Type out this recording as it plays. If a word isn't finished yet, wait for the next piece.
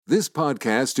This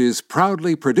podcast is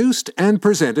proudly produced and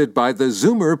presented by the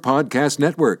Zoomer Podcast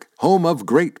Network, home of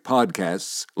great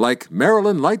podcasts like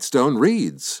Marilyn Lightstone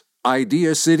Reads,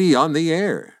 Idea City on the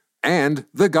Air, and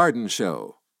The Garden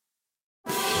Show.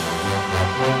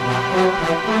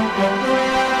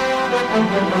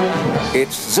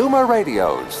 It's Zoomer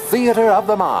Radio's Theater of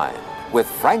the Mind with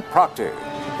Frank Proctor.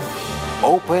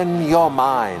 Open your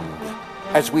mind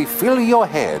as we fill your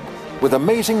head with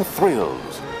amazing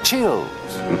thrills, chills,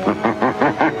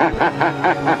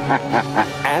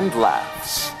 and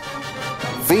laughs.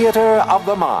 Theater of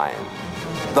the Mind.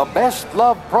 The best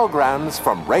love programs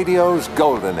from radio's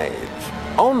golden age.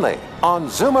 Only on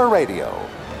Zoomer Radio.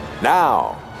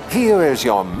 Now, here is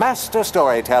your master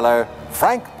storyteller,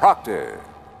 Frank Proctor.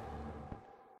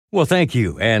 Well, thank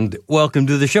you, and welcome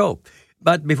to the show.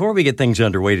 But before we get things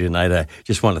underway tonight, I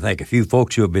just want to thank a few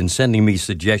folks who have been sending me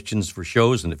suggestions for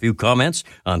shows and a few comments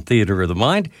on Theater of the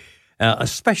Mind. A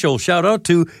special shout-out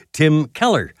to Tim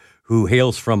Keller, who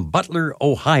hails from Butler,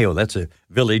 Ohio. That's a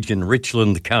village in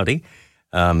Richland County.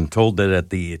 I'm told that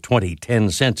at the 2010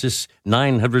 census,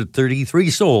 933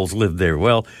 souls lived there.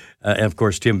 Well, of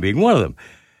course, Tim being one of them.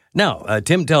 Now,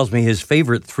 Tim tells me his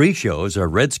favorite three shows are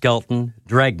Red Skelton,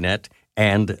 Dragnet,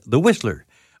 and The Whistler.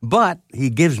 But he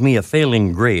gives me a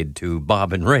failing grade to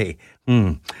Bob and Ray.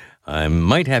 I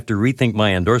might have to rethink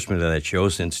my endorsement of that show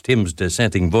since Tim's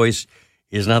dissenting voice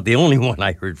is not the only one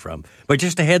I heard from. But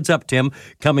just a heads up, Tim,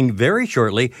 coming very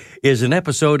shortly is an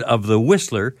episode of The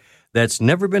Whistler that's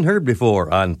never been heard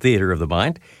before on Theater of the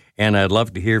Mind. And I'd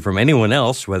love to hear from anyone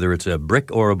else, whether it's a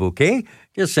brick or a bouquet.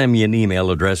 Just send me an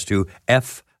email address to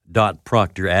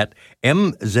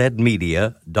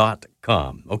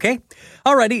f.proctor@mzmedia.com. Okay?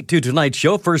 Alrighty, to tonight's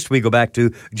show. First, we go back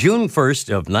to June 1st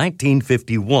of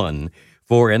 1951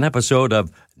 for an episode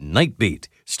of Night Beat,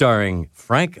 starring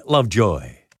Frank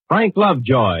Lovejoy. Frank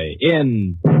Lovejoy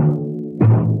in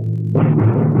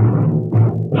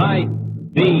Night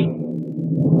Beat.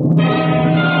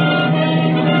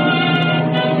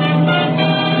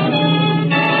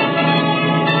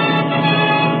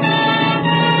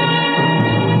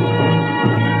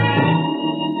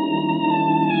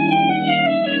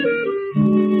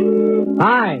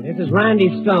 Hi, this is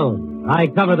Randy Stone. I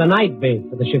cover the Night Beat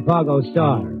for the Chicago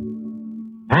Star.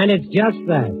 And it's just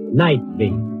that, Night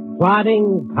Beat.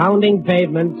 Plodding, pounding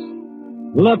pavements,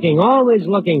 always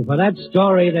looking for that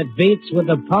story that beats with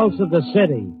the pulse of the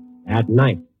city at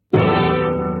night.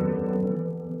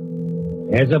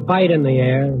 There's a bite in the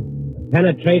air. A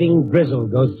penetrating drizzle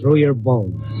goes through your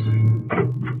bones.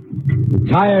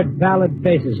 Tired, pallid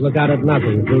faces look out at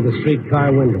nothing through the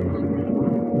streetcar windows.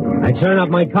 I turn up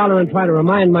my collar and try to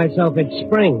remind myself it's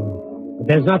spring, but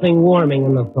there's nothing warming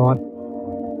in the thought.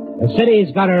 The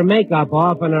city's got her makeup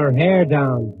off and her hair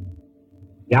down.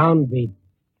 Downbeat.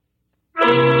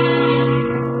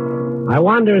 I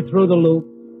wander through the loop,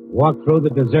 walk through the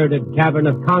deserted cavern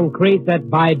of concrete that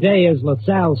by day is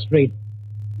LaSalle Street.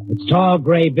 Its tall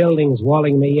gray buildings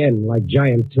walling me in like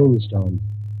giant tombstones.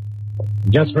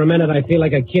 Just for a minute, I feel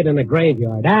like a kid in a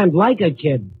graveyard, and like a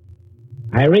kid,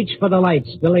 I reach for the light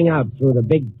spilling out through the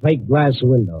big plate glass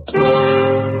window.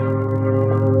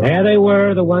 There they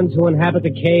were, the ones who inhabit the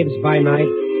caves by night.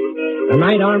 A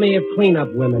night army of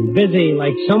cleanup women, busy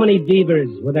like so many beavers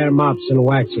with their mops and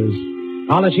waxers,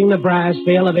 polishing the brass,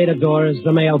 the elevator doors,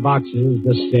 the mailboxes,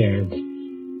 the stairs.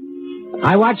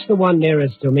 I watched the one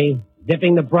nearest to me,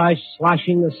 dipping the brush,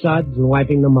 sloshing the suds, and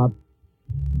wiping them up.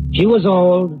 She was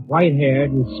old,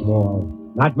 white-haired, and small,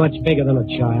 not much bigger than a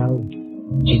child.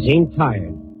 She seemed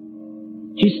tired.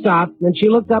 She stopped, and she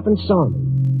looked up and saw me.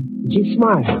 She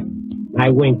smiled.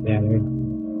 I winked at her.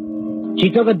 She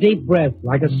took a deep breath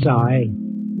like a sigh,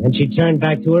 and she turned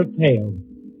back to her pail.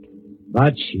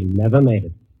 But she never made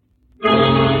it.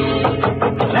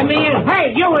 Let me in!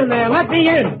 Hey, you in there! Let me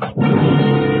in!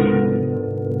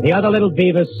 The other little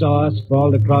beavers saw us,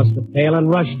 crawled across the pail, and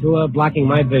rushed to her, blocking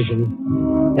my vision.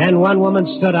 Then one woman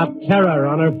stood up, terror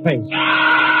on her face.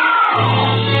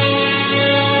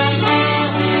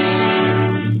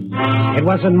 It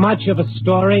wasn't much of a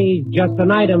story, just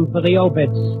an item for the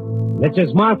obits.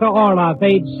 Mrs. Martha Orloff,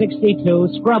 age 62,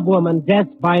 scrub woman, death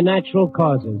by natural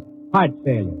causes, heart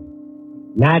failure.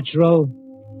 Natural?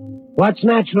 What's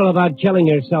natural about killing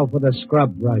yourself with a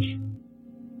scrub brush?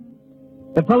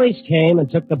 The police came and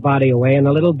took the body away, and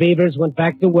the little beavers went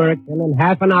back to work, and in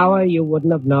half an hour you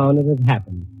wouldn't have known it had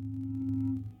happened.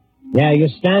 Yeah, you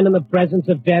stand in the presence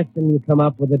of death and you come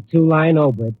up with a 2-line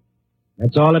obit.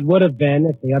 That's all it would have been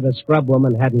if the other scrub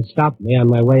woman hadn't stopped me on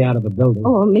my way out of the building.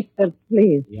 Oh, mister,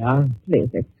 please. Yeah?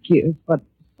 Please excuse, but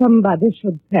somebody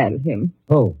should tell him.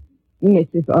 Who?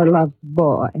 Mrs. Orloff's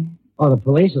boy. Oh, the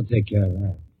police will take care of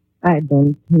that. I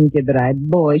don't think the right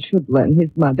boy should learn his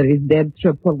mother is dead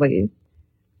through police.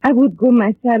 I would go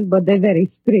myself, but they're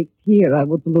very strict here. I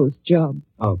would lose job.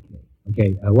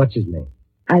 Okay. What's his name?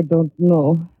 I don't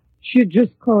know. She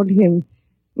just called him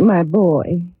my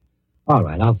boy. All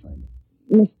right, I'll find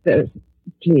him. Mister,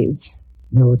 please.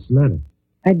 No, what's the matter?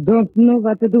 I don't know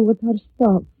what to do with her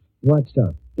stuff. What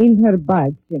stuff? In her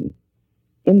bags, in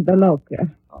the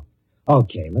locker.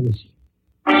 Okay, let me see.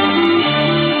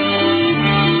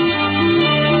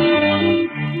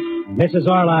 Mrs.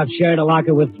 Orloff shared a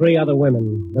locker with 3 other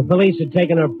women. The police had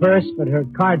taken her purse, but her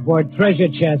cardboard treasure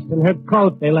chest and her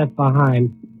coat they left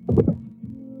behind.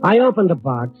 I opened the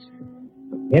box.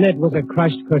 In it was a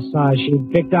crushed corsage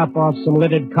she'd picked up off some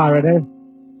littered corridor,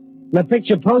 and a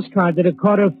picture postcard that had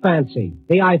caught her fancy,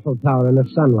 the Eiffel Tower in the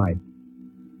sunlight.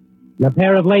 And a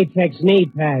pair of latex knee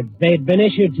pads. They'd been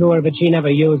issued to her, but she never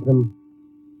used them.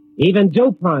 Even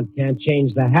DuPont can't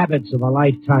change the habits of a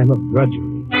lifetime of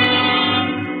drudgery.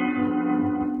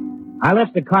 I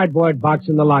left the cardboard box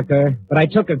in the locker, but I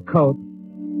took a coat.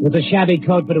 It was a shabby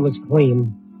coat, but it was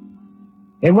clean.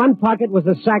 In one pocket was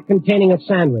a sack containing a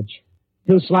sandwich,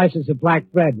 2 slices of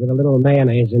black bread with a little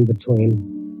mayonnaise in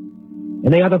between.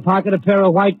 In the other pocket, a pair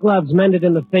of white gloves mended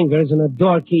in the fingers and a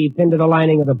door key pinned to the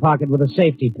lining of the pocket with a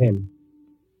safety pin.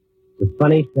 It's a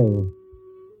funny thing.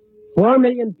 4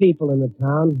 million people in the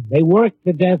town. They work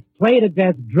to death, play to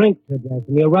death, drink to death,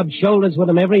 and you rub shoulders with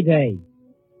them every day.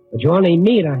 But you only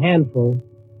meet a handful.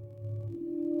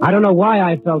 I don't know why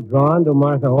I felt drawn to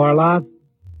Martha Orloff.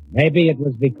 Maybe it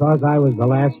was because I was the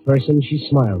last person she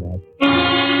smiled at.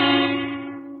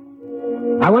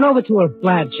 I went over to her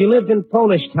flat. She lived in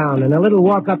Polish Town in a little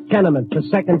walk-up tenement, the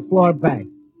 2nd floor back.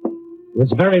 It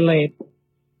was very late.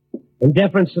 In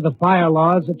deference to the fire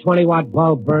laws, a 20-watt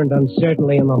bulb burned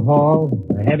uncertainly in the hall.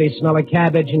 A heavy smell of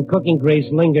cabbage and cooking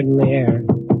grease lingered in the air.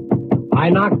 I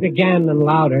knocked again and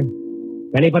louder.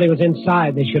 If anybody was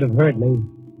inside, they should have heard me.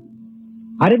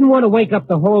 I didn't want to wake up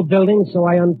the whole building, so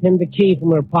I unpinned the key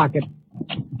from her pocket.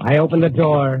 I opened the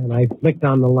door, and I flicked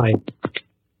on the light.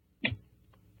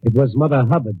 It was Mother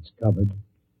Hubbard's cupboard.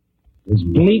 It was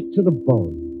bleak to the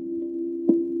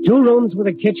bone. 2 rooms with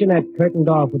a kitchenette curtained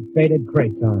off with faded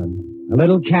cretonne. A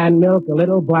little canned milk, a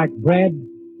little black bread,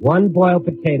 1 boiled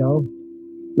potato,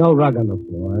 no rug on the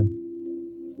floor.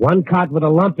 1 cot with a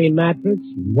lumpy mattress,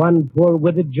 and 1 poor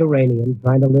withered geranium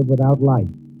trying to live without light.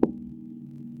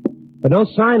 But no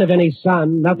sign of any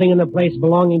sun, nothing in the place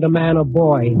belonging to man or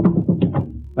boy.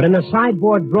 But in the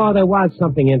sideboard drawer there was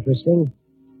something interesting.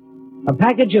 A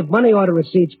package of money order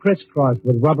receipts crisscrossed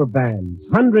with rubber bands.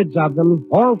 Hundreds of them,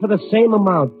 all for the same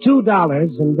amount,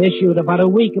 $2, and issued about a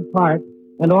week apart,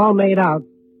 and all made out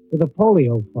to the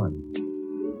polio fund.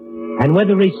 And with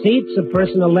the receipts, a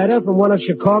personal letter from one of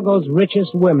Chicago's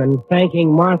richest women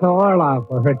thanking Martha Orloff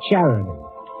for her charity.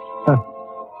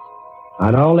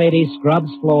 An old lady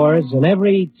scrubs floors, and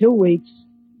every 2 weeks,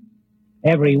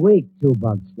 every week, $2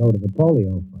 go to the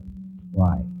polio fund.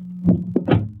 Why?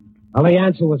 Well, the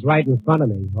answer was right in front of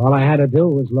me. All I had to do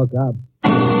was look up.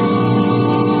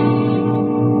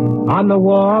 On the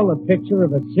wall, a picture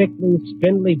of a sickly,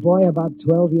 spindly boy about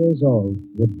 12 years old,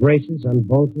 with braces on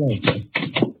both legs.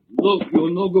 Look, you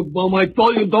no good bum. I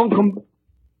told you don't come...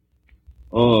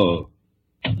 Oh,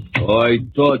 I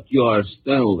thought you are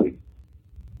Stanley.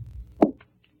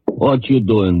 What you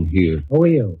doing here? Who are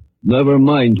you? Never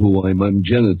mind who I am. I'm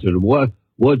janitor. What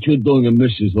you doing in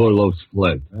Mrs. Orloff's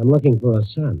flat? I'm looking for a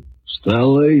son.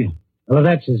 Stanley? Well, if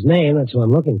that's his name, that's who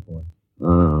I'm looking for.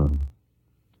 Ah.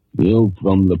 You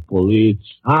from the police?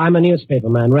 I'm a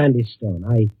newspaperman, Randy Stone.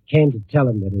 I came to tell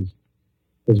him that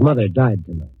his mother died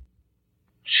tonight.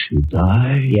 She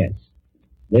died? Yes.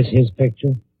 This his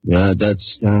picture? Yeah, that's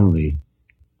Stanley.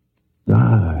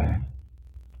 Die.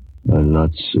 I'm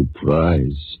not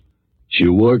surprised. She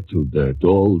worked to that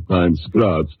all time.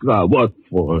 Scrub. What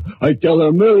for? I tell her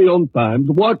a million times.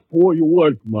 What for you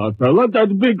work, Martha? Let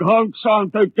that big hunk son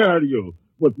take care of you.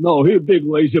 But no, he big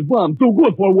lazy bum. Too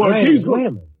good for work. Wait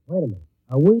a minute.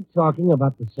 Are we talking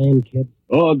about the same kid?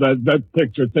 Oh, that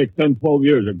picture take 10, 12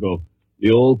 years ago.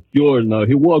 The old cure now.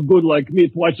 He walked good like me,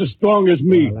 twice as strong as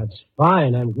me. Well, that's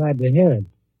fine. I'm glad to hear it.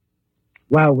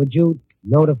 Well, would you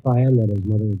notify him that his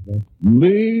mother is dead?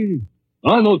 Me?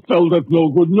 I don't tell that no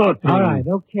good nothing. All right,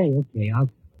 okay.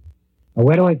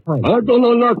 Where do I find him? I don't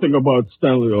know nothing about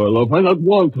Stanley Orloff. I not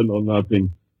want to know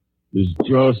nothing. It's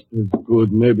just as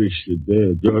good. Maybe she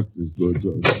did. Just as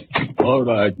good. All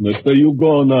right, mister, you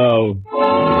go now.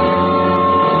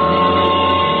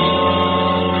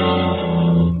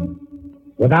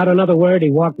 Without another word, he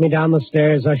walked me down the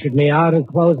stairs, ushered me out, and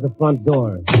closed the front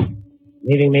door,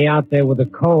 leaving me out there with a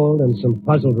cold and some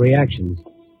puzzled reactions.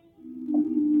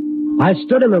 I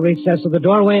stood in the recess of the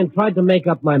doorway and tried to make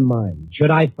up my mind. Should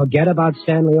I forget about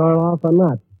Stanley Orloff or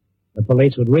not? The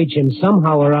police would reach him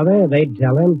somehow or other. They'd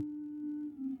tell him.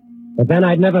 But then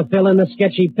I'd never fill in the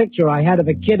sketchy picture I had of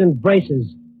a kid in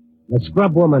braces, a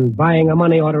scrub woman buying a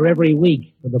money order every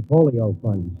week for the polio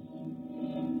fund.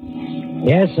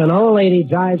 Yes, an old lady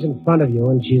dies in front of you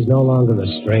and she's no longer a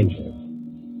stranger.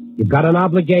 You've got an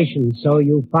obligation, so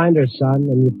you find her son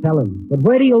and you tell him. But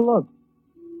where do you look?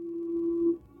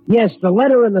 Yes, the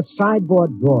letter in the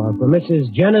sideboard drawer for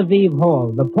Mrs. Genevieve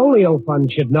Hall. The polio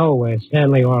fund should know where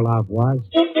Stanley Orloff was.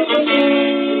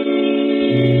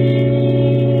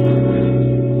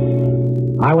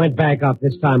 I went back up.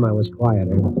 This time I was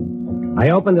quieter.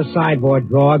 I opened the sideboard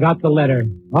drawer, got the letter.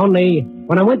 Only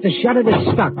when I went to shut it,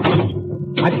 it stuck.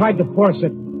 I tried to force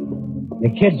it. The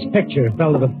kid's picture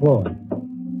fell to the floor.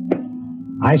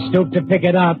 I stooped to pick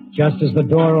it up just as the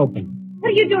door opened. What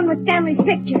are you doing with Stanley's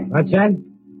picture? What's that?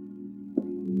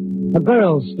 A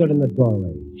girl stood in the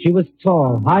doorway. She was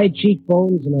tall, high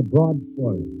cheekbones, and a broad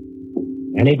forehead.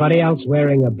 Anybody else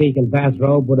wearing a beacon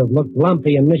bathrobe would have looked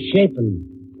lumpy and misshapen,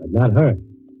 but not her.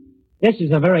 This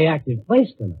is a very active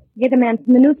place tonight. You're the man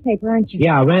from the newspaper, aren't you?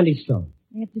 Yeah, Randy Stone.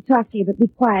 I have to talk to you, but be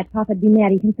quiet. Papa'd be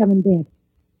mad. He thinks I'm in bed.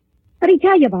 What did he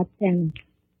tell you about Stanley? Did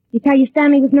he tell you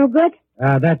Stanley was no good?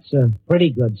 That's a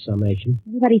pretty good summation.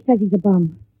 Everybody says he's a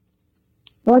bum.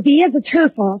 Well, if he is, it's her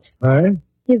fault. Her?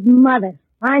 His mother.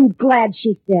 I'm glad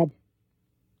she's dead.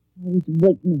 Always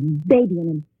waiting and babying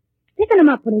him. Picking him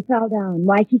up when he fell down.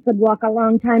 Why, he could walk a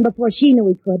long time before she knew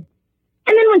he could.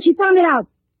 And then when she found it out,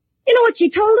 you know what she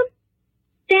told him?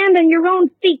 Stand on your own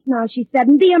feet now, she said,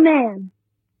 and be a man.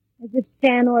 As if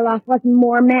Stan Orloff wasn't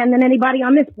more man than anybody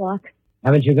on this block.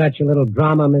 Haven't you got your little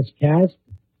drama miscast?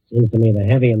 Seems to me the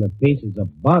heavy in the piece is a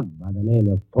bug by the name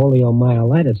of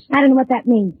poliomyelitis. I don't know what that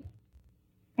means.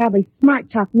 Probably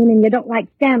smart talk, meaning you don't like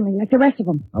Stanley like the rest of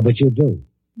them. Oh, but you do.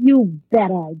 You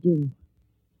bet I do.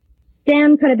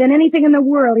 Stan could have been anything in the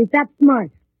world. He's that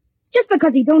smart. Just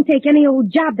because he don't take any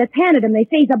old job that's handed him, they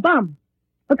say he's a bum.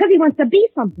 Because he wants to be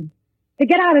something. To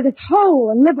get out of this hole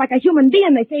and live like a human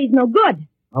being, they say he's no good.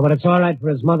 Oh, but it's all right for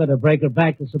his mother to break her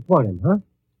back to support him, huh?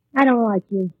 I don't like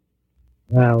you.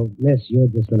 Well, miss, you're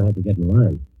just going to have to get in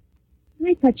line.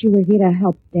 I thought you were here to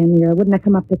help Stanley, or I wouldn't have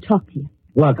come up to talk to you.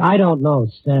 Look, I don't know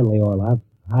Stanley Orloff.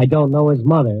 I don't know his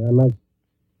mother, unless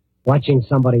watching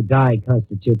somebody die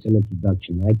constitutes an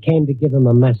introduction. I came to give him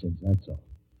a message, that's all.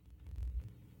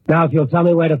 Now, if you'll tell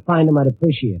me where to find him, I'd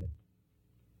appreciate it.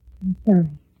 I'm sorry.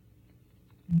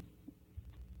 I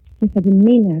guess I didn't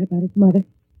mean that about his mother.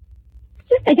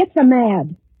 Just I get so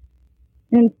mad.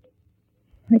 And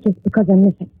I guess because I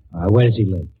miss him. Where does he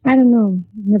live? I don't know.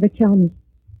 He'd never tell me.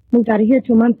 Moved out of here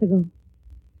 2 months ago.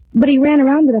 But he ran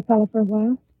around with a fella for a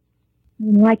while. I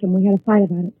didn't like him. We had a fight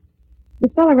about it.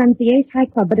 This fella runs the Ace High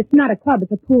Club, but it's not a club.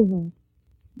 It's a pool hall.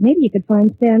 Maybe you could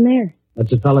find Stan there. What's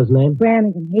the fella's name?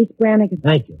 Brannigan. Ace Brannigan.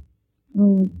 Thank you.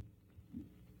 Oh.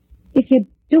 If you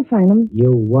do find him.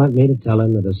 You want me to tell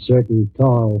him that a certain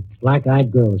tall, black-eyed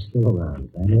girl is still around,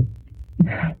 eh?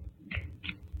 I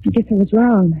guess I was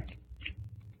wrong.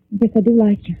 I guess I do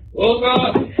like you.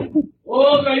 Olga!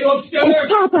 Olga, you upstairs?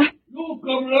 Oh, Papa! You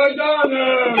come right down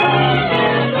there!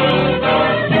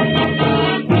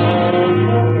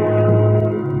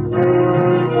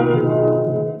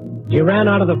 She ran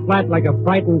out of the flat like a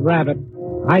frightened rabbit.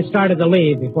 I started to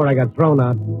leave before I got thrown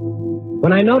out.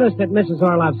 When I noticed that Mrs.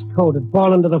 Orloff's coat had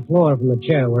fallen to the floor from the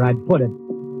chair where I'd put it,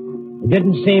 it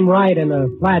didn't seem right in a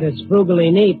flat as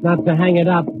frugally neat not to hang it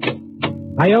up.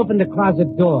 I opened the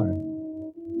closet door,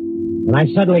 and I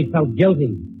suddenly felt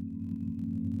guilty.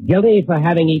 Guilty for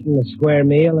having eaten a square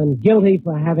meal, and guilty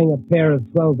for having a pair of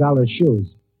 $12 shoes.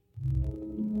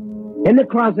 In the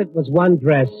closet was one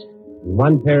dress, and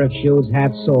one pair of shoes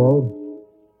half-soled,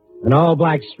 an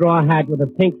all-black straw hat with a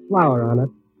pink flower on it,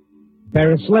 a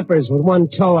pair of slippers with one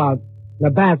toe out, and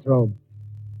a bathrobe,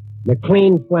 and a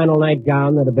clean flannel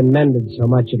nightgown that had been mended so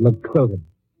much it looked quilted.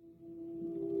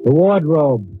 The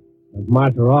wardrobe of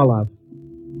Martha Orloff.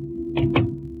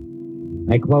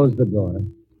 I closed the door.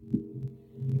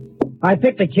 I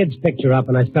picked the kid's picture up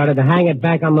and I started to hang it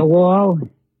back on the wall,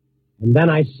 and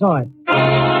then I saw it.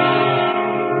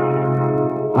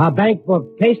 A bank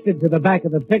book pasted to the back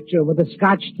of the picture with a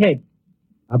Scotch tape.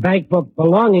 A bank book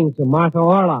belonging to Martha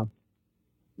Orloff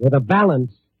with a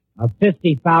balance of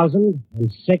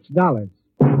 $50,006.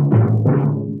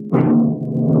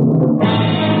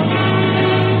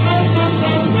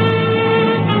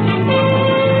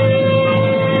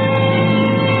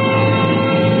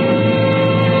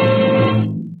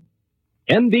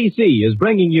 NBC is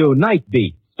bringing you Night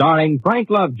Beat, starring Frank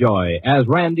Lovejoy as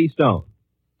Randy Stone.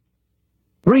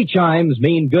 3 chimes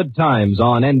mean good times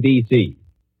on NBC.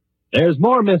 There's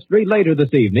more mystery later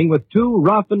this evening with 2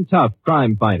 rough and tough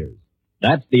crime fighters.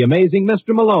 That's the amazing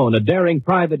Mr. Malone, a daring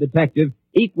private detective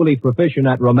equally proficient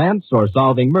at romance or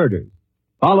solving murders.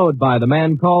 Followed by The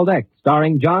Man Called X,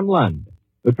 starring John Lund,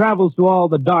 who travels to all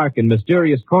the dark and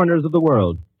mysterious corners of the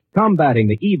world, combating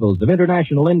the evils of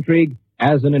international intrigue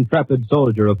as an intrepid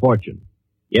soldier of fortune.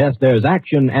 Yes, there's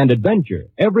action and adventure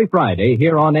every Friday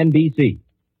here on NBC.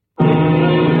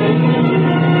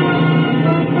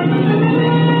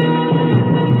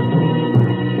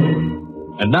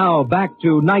 And now back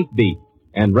to Night Beat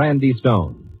and Randy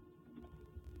Stone.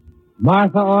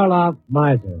 Martha Orloff,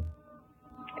 miser.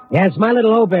 Yes, my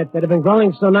little obit that had been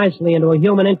growing so nicely into a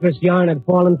human interest yarn had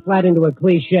fallen flat into a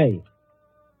cliche.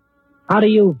 How do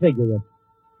you figure it?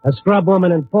 A scrub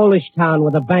woman in Polish town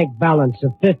with a bank balance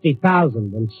of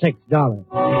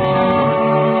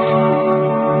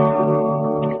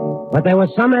 $50,006. But there were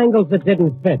some angles that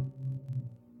didn't fit.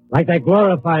 Like that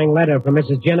glorifying letter from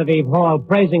Mrs. Genevieve Hall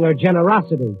praising her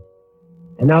generosity,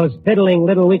 and those fiddling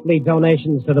little weekly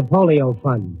donations to the polio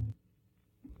fund.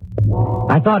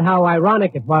 I thought how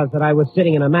ironic it was that I was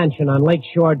sitting in a mansion on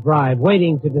Lakeshore Drive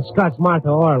waiting to discuss Martha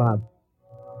Orloff.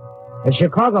 If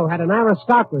Chicago had an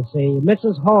aristocracy,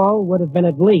 Mrs. Hall would have been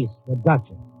at least a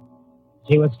duchess.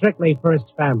 She was strictly first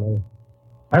family.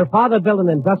 Her father built an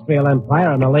industrial empire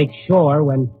on the lake shore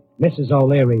when Mrs.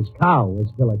 O'Leary's cow was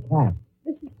still a calf.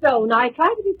 Mrs. Stone, I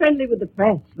tried to be friendly with the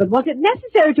press, but was it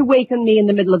necessary to waken me in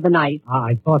the middle of the night?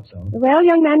 I thought so. Well,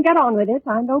 young man, get on with it.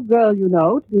 I'm no girl, you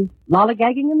know, to be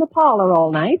lollygagging in the parlor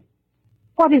all night.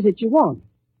 What is it you want?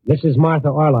 Mrs. Martha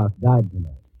Orloff died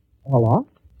tonight. Orloff?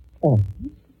 Oh.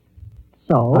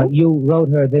 So? You wrote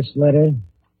her this letter.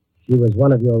 She was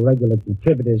one of your regular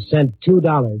contributors, sent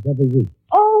 $2 every week.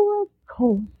 Oh, of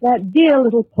course, that dear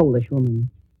little Polish woman.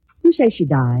 You say she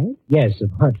died? Yes, of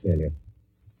heart failure.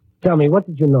 Tell me, what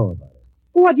did you know about her?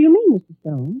 What do you mean, Mr.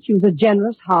 Stone? She was a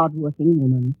generous, hard-working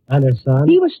woman. And her son?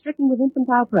 He was stricken with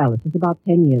infantile paralysis about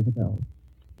 10 years ago.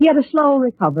 He had a slow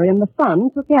recovery, and the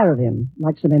fund took care of him,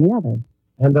 like so many others.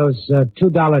 And those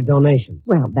 $2 donations?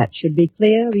 Well, that should be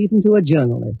clear even to a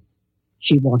journalist.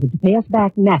 She wanted to pay us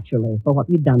back naturally for what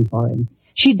we'd done for him.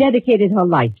 She dedicated her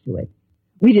life to it.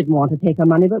 We didn't want to take her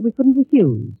money, but we couldn't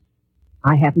refuse.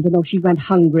 I happen to know she went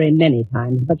hungry many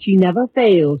times, but she never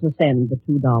failed to send the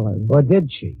 $2. Or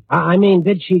did she? I mean,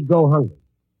 did she go hungry?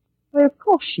 Well, of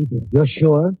course she did. You're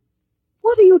sure?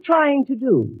 What are you trying to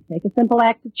do? Take a simple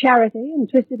act of charity and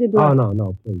twist it into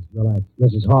No, please, relax.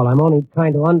 Mrs. Hall, I'm only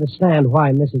trying to understand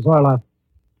why Mrs. Orloff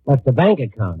left a bank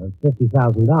account of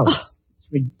 $50,000. Oh,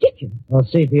 it's ridiculous. Well,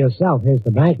 see for yourself. Here's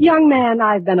the bank. Young man,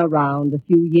 I've been around a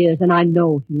few years, and I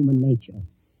know human nature.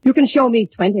 You can show me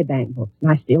 20 bank books, and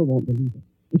I still won't believe it.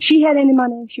 If she had any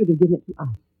money, she would have given it to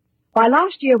us. Why,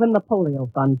 last year when the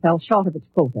polio fund fell short of its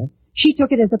quota, she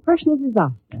took it as a personal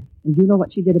disaster. And do you know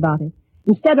what she did about it?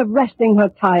 Instead of resting her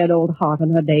tired old heart on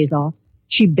her days off,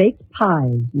 she baked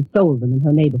pies and sold them in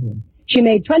her neighborhood. She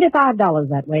made $25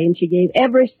 that way, and she gave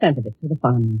every cent of it to the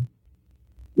fund.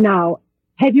 Now,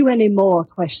 have you any more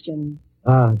questions?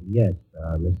 Yes,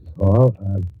 Mrs. Hall.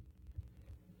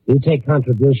 Do you take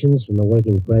contributions from the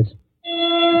working press?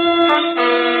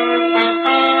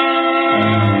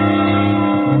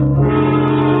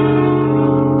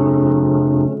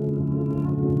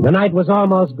 The night was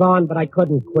almost gone, but I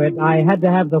couldn't quit. I had to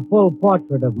have the full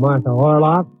portrait of Martha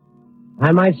Orloff.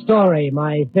 And my story,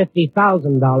 my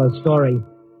 $50,000 story,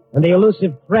 and the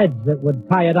elusive threads that would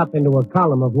tie it up into a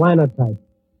column of linotype.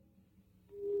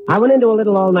 I went into a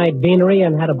little all-night beanery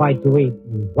and had a bite to eat.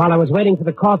 And while I was waiting for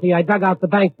the coffee, I dug out the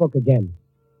bank book again.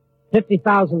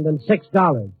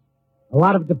 $50,006. A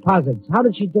lot of deposits. How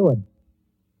did she do it?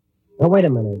 Now, wait a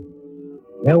minute.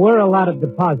 There were a lot of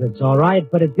deposits, all right,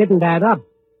 but it didn't add up.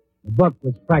 The book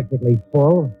was practically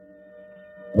full.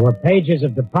 There were pages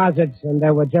of deposits, and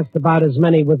there were just about as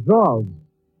many withdrawals.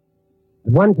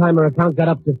 At one time, her account got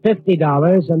up to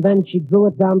 $50, and then she drew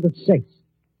it down to $6.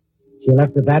 She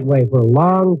left it that way for a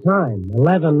long time,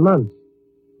 11 months.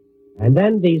 And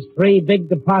then these 3 big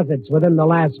deposits within the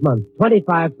last month,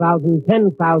 $25,000,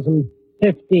 $10,000,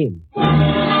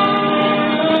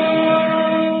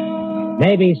 $15,000.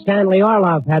 Maybe Stanley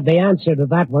Orloff had the answer to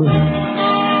that one.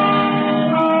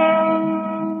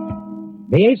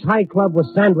 The Ace High Club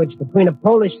was sandwiched between a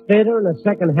Polish theater and a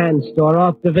second-hand store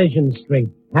off Division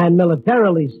Street, and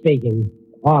militarily speaking,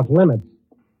 off limits.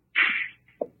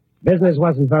 Business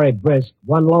wasn't very brisk.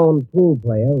 One lone pool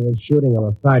player was shooting a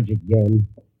lethargic game.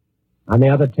 On the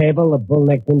other table, a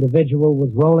bull-necked individual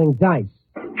was rolling dice.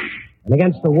 And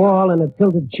against the wall, in a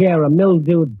tilted chair, a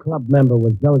mildewed club member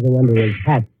was dozing under his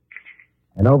hat.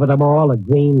 And over them all, a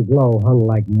green glow hung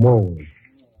like mold.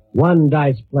 One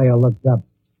dice player looked up.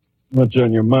 What's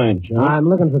on your mind, John? I'm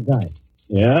looking for dice.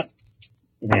 Yeah?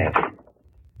 Yeah.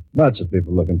 Lots of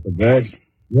people looking for guys.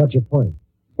 What's your point?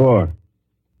 4.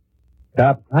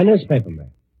 Cop? A newspaper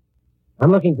man.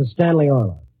 I'm looking for Stanley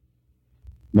Orloff.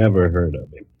 Never heard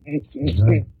of him.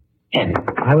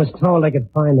 I was told I could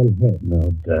find him here.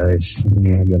 No dice.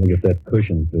 Yeah, I gotta get that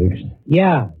cushion fixed.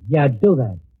 Yeah, do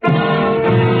that.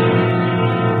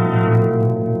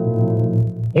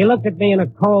 He looked at me in a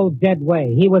cold, dead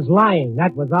way. He was lying.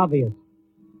 That was obvious.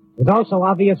 It was also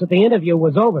obvious that the interview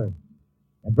was over.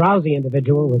 The drowsy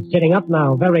individual was sitting up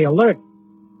now, very alert.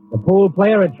 The pool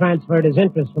player had transferred his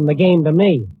interest from the game to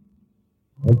me.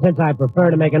 And since I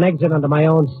prefer to make an exit under my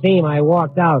own steam, I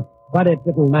walked out. But it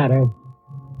didn't matter,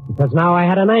 because now I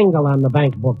had an angle on the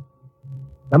bank book.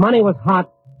 The money was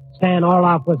hot, Stan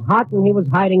Orloff was hot, and he was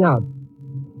hiding out.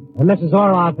 And Mrs.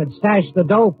 Orloff had stashed the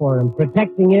dough for him,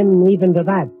 protecting him even to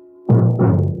that.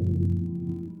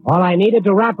 All I needed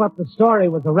to wrap up the story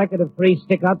was a record of 3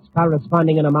 stick-ups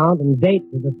corresponding in amount and date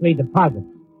to the 3 deposits.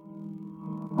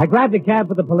 I grabbed a cab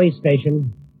for the police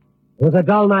station. It was a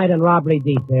dull night in robbery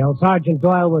detail. Sergeant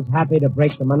Doyle was happy to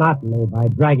break the monotony by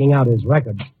dragging out his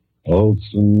record.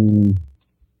 Olson,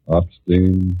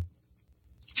 Upstein,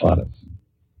 Otteson.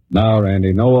 Now,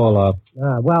 Randy, no Orloff.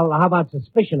 Well, how about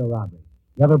suspicion of robbery?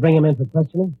 You ever bring him in for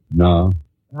questioning? No.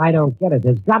 I don't get it.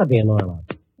 There's got to be an Orloff.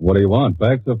 What do you want,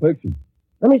 facts or fiction?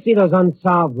 Let me see those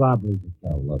unsolved robberies.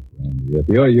 Now, look, Randy, if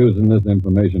you're using this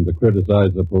information to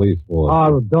criticize the police force...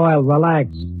 Oh, Doyle, relax.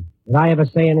 Did I ever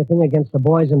say anything against the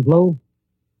boys in blue?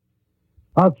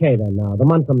 Okay, then, now, the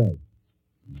month of May.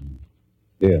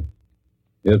 Here.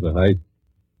 Here's a heist.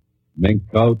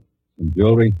 Mink coat, some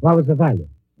jewelry. What was the value?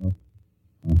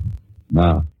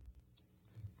 Now,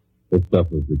 this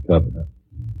stuff was recovered.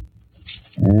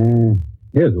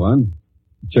 Here's one.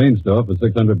 Chain store for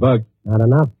 $600. Not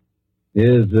enough.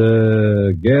 Here's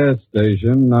a gas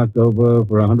station knocked over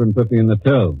for $150 in the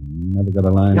till. Never got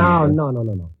a line.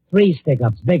 No. 3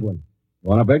 stick-ups, big one.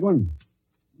 Want a big one?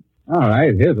 All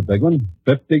right, here's a big one.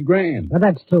 $50,000. Now,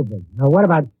 that's too big. Now, what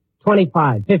about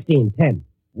 25, 15, 10?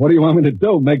 What do you want me to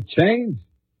do? Make change?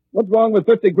 What's wrong with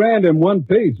 $50,000 in one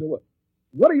piece?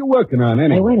 What are you working on,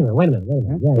 anyway? Hey, wait a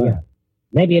minute. Yeah.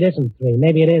 Maybe it isn't 3.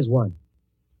 Maybe it is 1.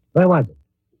 Where was it?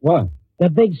 What? The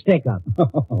big stick-up.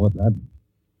 What's that?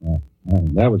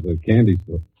 That was a candy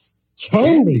store.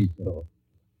 Candy store?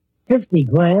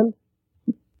 $50,000?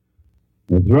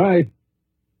 That's right.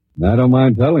 And I don't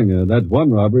mind telling you, that's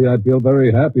one robbery I'd feel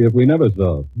very happy if we never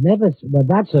solved. Well,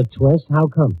 that's a twist. How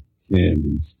come?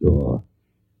 Candy store.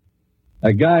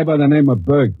 A guy by the name of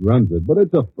Burke runs it, but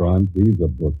it's a front. He's a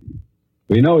bookie.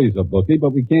 We know he's a bookie,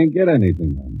 but we can't get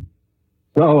anything on him.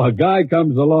 So a guy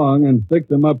comes along and sticks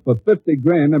him up for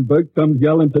 $50,000, and Burke comes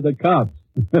yelling to the cops.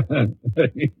 Said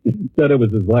it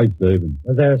was his life savings.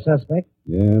 Was there a suspect?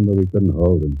 Yeah, but we couldn't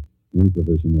hold him.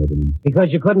 Insufficient evidence.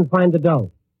 Because you couldn't find the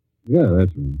dough? Yeah,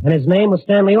 that's right. And his name was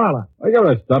Stanley Orloff? Oh,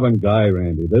 you're a stubborn guy,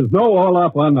 Randy. There's no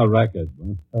Orloff on the record.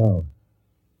 Huh? Oh.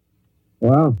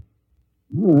 Well,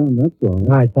 that's all. All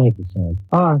right, thank you, Sam.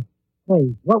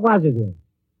 Hey, what was his name?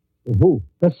 Who?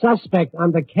 The suspect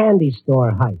on the candy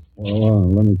store heist. Well,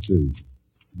 let me see.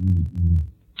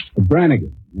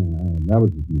 Brannigan. Yeah, that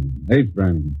was his name. H.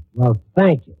 Brannigan. Well,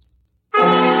 thank you.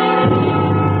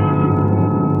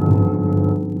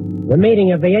 The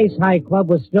meeting of the Ace High Club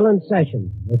was still in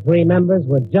session. The 3 members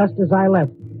were just as I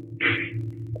left.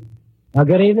 Well,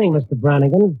 good evening, Mr.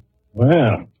 Brannigan.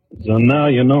 Well, so now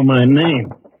you know my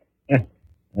name.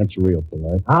 That's real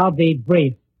polite. I'll be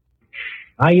brief.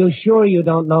 Are you sure you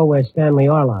don't know where Stanley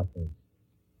Orloff is?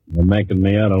 You're making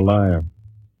me out a liar.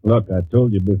 Look, I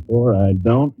told you before, I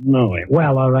don't know him.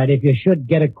 Well, all right, if you should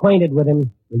get acquainted with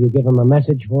him, will you give him a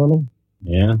message for me?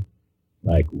 Yeah?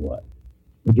 Like what?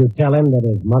 Would you tell him that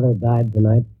his mother died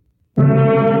tonight?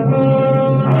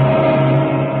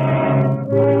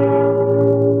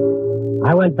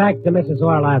 I went back to Mrs.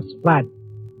 Orloff's flat.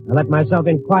 I let myself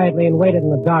in quietly and waited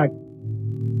in the dark.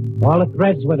 All the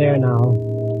threads were there now.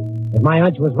 If my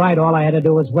hunch was right, all I had to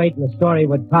do was wait and the story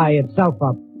would tie itself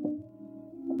up.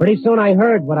 Pretty soon I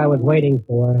heard what I was waiting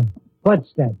for.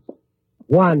 Footsteps.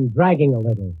 One dragging a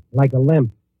little, like a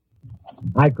limp.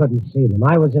 I couldn't see them.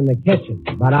 I was in the kitchen,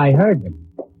 but I heard them.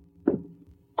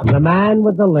 And the man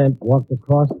with the limp walked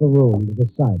across the room to the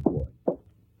sideboard.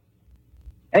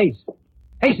 Ace,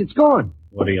 it's gone.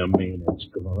 What do you mean it's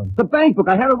gone? The bank book.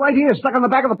 I had it right here, stuck on the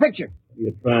back of the picture.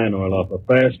 You're trying, Orloff, a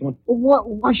fast one?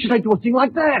 Why should I do a thing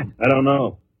like that? I don't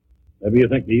know. Maybe you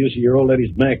think the use of your old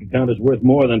lady's bank account is worth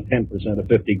more than 10% of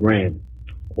 $50,000.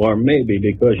 Or maybe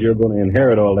because you're going to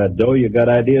inherit all that dough, you got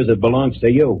ideas that belongs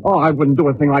to you. Oh, I wouldn't do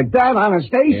a thing like that,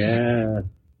 honest, Ace. Yeah.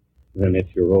 Then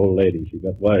it's your old lady. She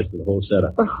got wise to the whole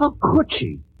setup. But how could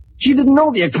she? She didn't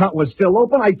know the account was still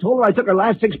open. I told her I took her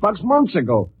last $6 months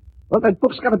ago. Well, that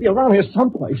book's got to be around here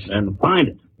someplace. Then find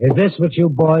it. Is this what you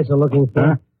boys are looking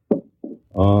for? Huh?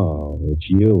 Oh, it's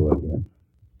you again.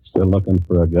 Still looking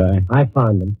for a guy? I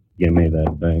found him. Give me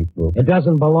that bank book. It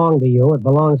doesn't belong to you. It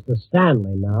belongs to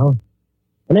Stanley now.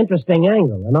 An interesting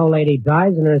angle. An old lady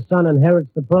dies and her son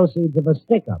inherits the proceeds of a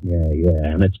stick-up. Yeah,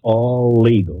 and it's all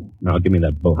legal. Now, give me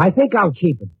that book. I think I'll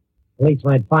keep it. Police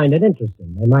might find it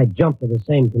interesting. They might jump to the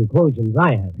same conclusions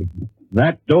I have.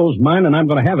 That dough's mine, and I'm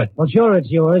going to have it. Well, sure, it's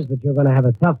yours, but you're going to have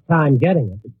a tough time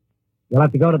getting it. You'll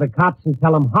have to go to the cops and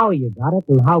tell them how you got it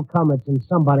and how come it's in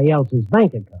somebody else's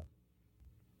bank account.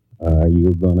 Are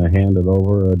you going to hand it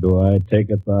over, or do I take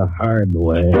it the hard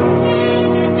way?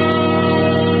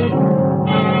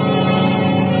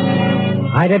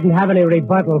 I didn't have any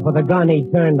rebuttal for the gun he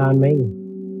turned on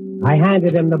me. I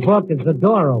handed him the book as the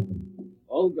door opened.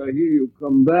 Olga, here you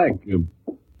come back.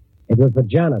 It was the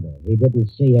janitor. He didn't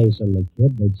see Ace and the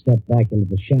kid. They'd stepped back into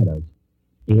the shadows.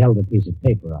 He held a piece of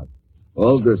paper out.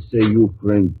 Olga say you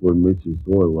friend for Mrs.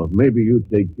 Orloff. Maybe you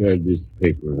take care of this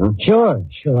paper, huh? Sure,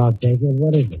 I'll take it.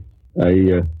 What is it?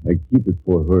 I keep it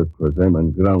for her because I'm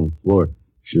on ground floor.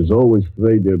 She's always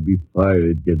afraid there'll be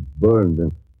fire. It gets burned.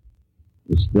 And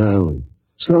Stanley,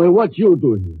 what you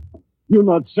do here? You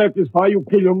not satisfied you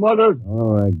kill your mother?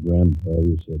 All right, Grandpa,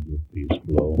 you said your piece,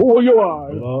 Blow. Who you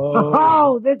are? Blow.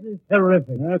 Oh, this is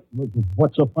terrific.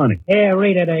 What's so funny? Here,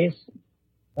 read it, Ace.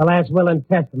 The last will and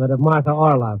testament of Martha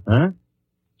Orloff. Huh?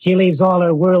 She leaves all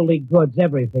her worldly goods,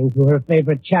 everything, to her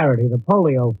favorite charity, the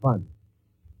Polio Fund.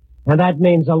 And that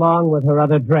means along with her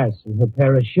other dress and her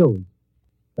pair of shoes,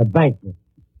 the bank book.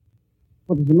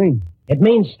 What does it mean? It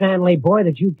means, Stanley, boy,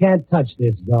 that you can't touch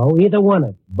this dough, either one of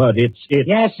it. But it's...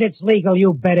 Yes, it's legal.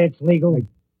 You bet it's legal.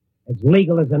 It's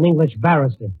legal as an English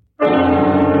barrister.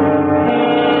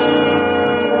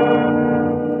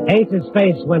 Ace's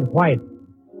face went white.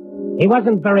 He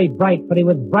wasn't very bright, but he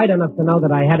was bright enough to know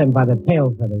that I had him by the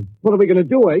tail feathers. What are we going to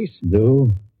do, Ace?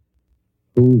 Do?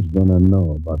 Who's going to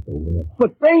know about the will?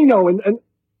 But they know, and...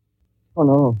 Oh,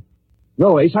 no.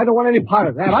 No, Ace, I don't want any part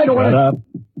of that. I don't want... Shut up.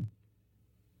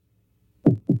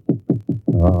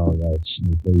 All right,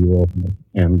 Sneaker, you open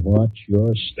it. And watch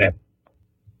your step.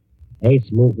 Ace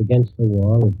moved against the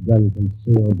wall, his gun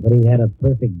concealed, but he had a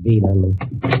perfect beat on me.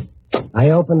 I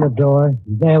opened the door,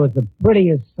 and there was the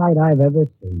prettiest sight I've ever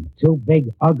seen. Two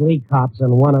big, ugly cops,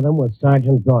 and one of them was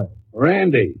Sergeant Doyle.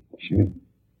 Randy,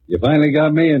 you finally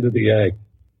got me into the act.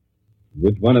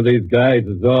 Which one of these guys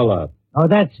is Orloff? Oh,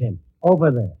 that's him,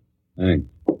 over there. Thanks.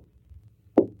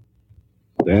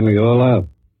 Stanley Orloff?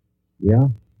 Yeah?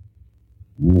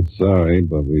 I'm sorry,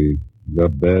 but we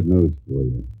got bad news for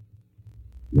you.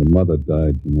 Your mother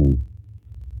died tonight.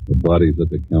 The body's at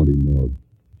the county morgue.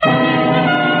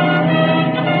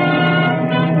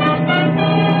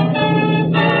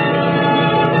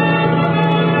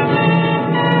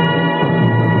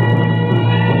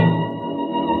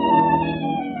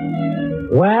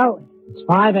 Well, it's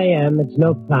 5 a.m. It's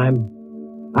milk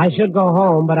time. I should go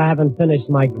home, but I haven't finished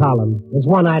my column. There's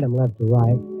one item left to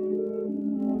write.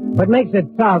 What makes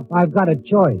it tough, I've got a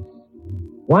choice.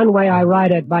 One way I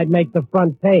write it might make the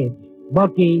front page.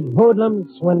 Bookie,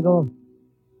 hoodlum, swindle.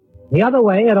 The other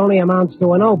way, it only amounts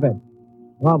to an obit.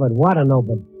 Oh, but what an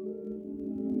obit.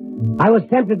 I was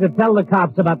tempted to tell the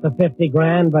cops about the 50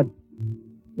 grand, but,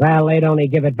 well, they'd only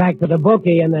give it back to the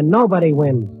bookie, and then nobody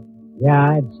wins.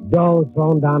 Yeah, it's dough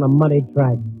thrown down a muddy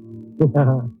track.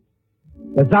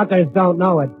 The suckers don't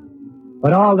know it.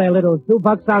 But all their little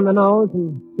 $2 on the nose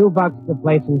and $2 to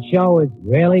play some show is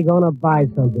really gonna buy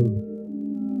something.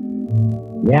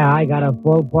 Yeah, I got a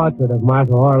full portrait of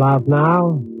Martha Orloff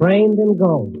now, framed in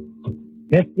gold.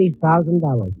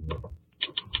 $50,000.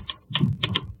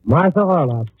 Martha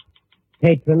Orloff,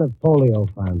 patron of Polio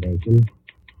Foundation,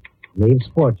 leaves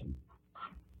fortune.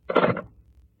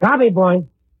 Copy, boy.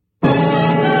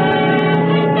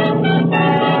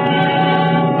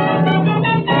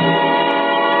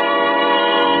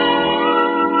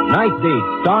 Night Beat,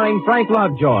 starring Frank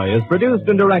Lovejoy, is produced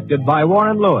and directed by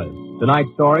Warren Lewis.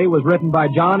 Tonight's story was written by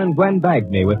John and Gwen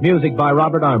Bagney with music by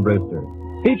Robert Armbruster.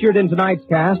 Featured in tonight's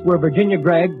cast were Virginia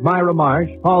Gregg, Myra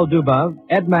Marsh, Paul Dubov,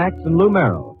 Ed Max, and Lou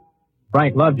Merrill.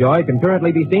 Frank Lovejoy can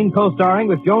currently be seen co-starring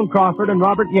with Joan Crawford and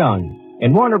Robert Young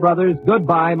in Warner Brothers'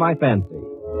 Goodbye, My Fancy.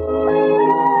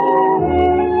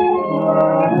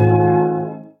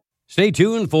 Stay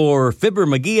tuned for Fibber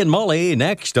McGee and Molly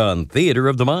next on Theater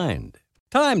of the Mind.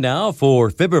 Time now for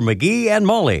Fibber McGee and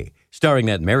Molly, starring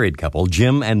that married couple,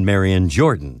 Jim and Marion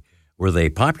Jordan. Were they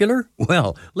popular?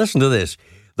 Well, listen to this.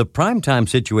 The primetime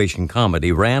situation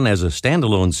comedy ran as a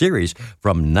standalone series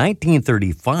from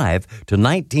 1935 to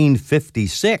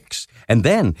 1956, and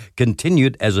then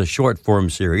continued as a short-form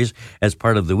series as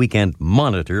part of the Weekend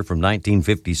Monitor from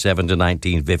 1957 to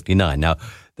 1959. Now,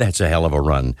 that's a hell of a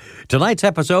run. Tonight's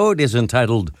episode is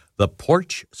entitled The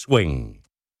Porch Swing.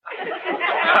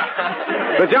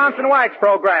 The Johnson Wax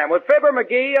Program with Fibber,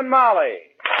 McGee, and Molly.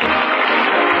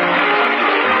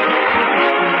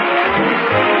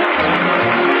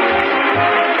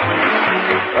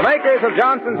 The makers of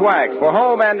Johnson's Wax for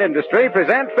home and industry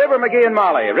present Fibber, McGee, and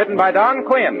Molly, written by Don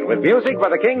Quinn, with music by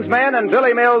the King's Men and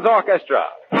Billy Mills Orchestra.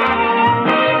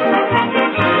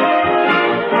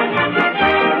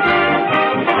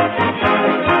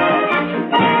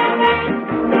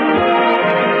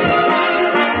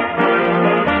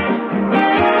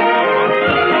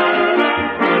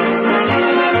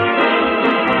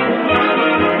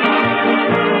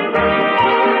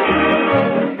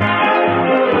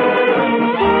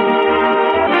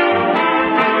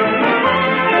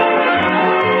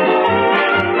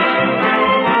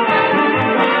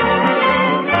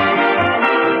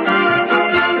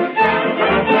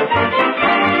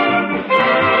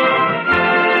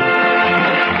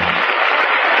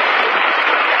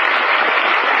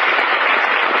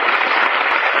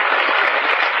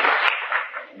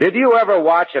 Did you ever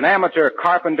watch an amateur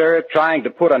carpenter trying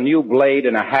to put a new blade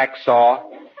in a hacksaw?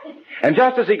 And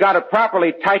just as he got it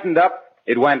properly tightened up,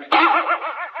 it went...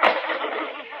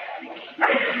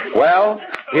 Well,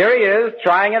 here he is,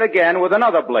 trying it again with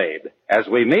another blade, as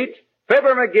we meet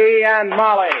Fibber, McGee, and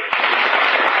Molly.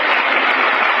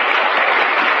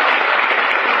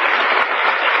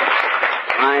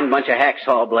 Fine bunch of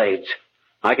hacksaw blades.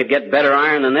 I could get better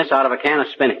iron than this out of a can of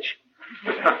spinach.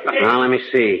 Now, let me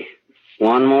see.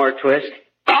 One more twist.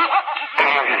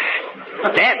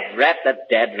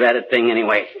 Dead-ratted thing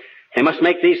anyway. They must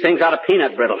make these things out of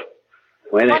peanut brittle.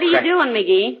 What are you doing,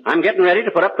 McGee? I'm getting ready to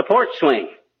put up the porch swing.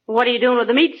 What are you doing with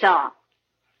the meat saw?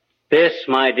 This,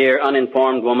 my dear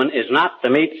uninformed woman, is not the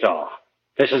meat saw.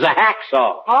 This is a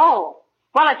hacksaw. Oh.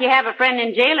 Well, if you have a friend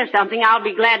in jail or something, I'll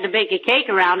be glad to bake a cake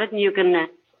around it, and you can...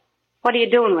 What are you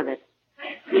doing with it?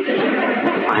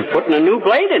 I'm putting a new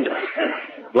blade into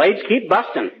it. Blades keep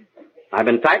busting. I've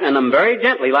been tightening them very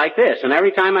gently like this, and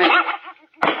every time I...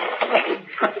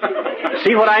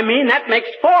 See what I mean? That makes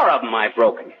 4 of them I've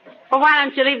broken. Well, why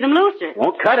don't you leave them looser?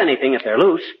 Won't cut anything if they're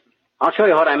loose. I'll show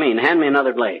you what I mean. Hand me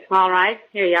another blade. All right.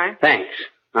 Here you are. Thanks.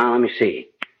 Now, let me see.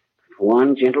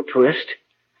 1 gentle twist.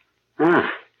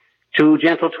 2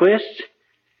 gentle twists.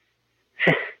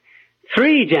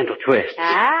 3 gentle twists.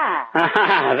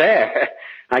 Ah. There.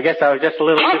 I guess I was just a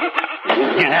little too...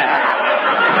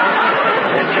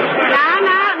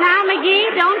 Now,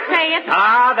 McGee, don't say it.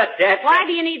 The dead... Why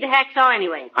do you need the hacksaw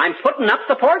anyway? I'm putting up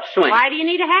the porch swing. Why do you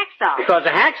need a hacksaw? Because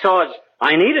the hacksaw is...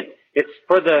 I need it. It's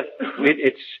for the...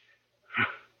 It's...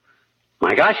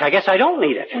 My gosh, I guess I don't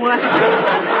need it. Well,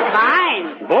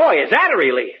 fine. Boy, is that a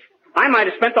relief. I might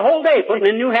have spent the whole day putting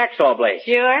in new hacksaw blades.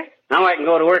 Sure. Now I can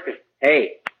go to work.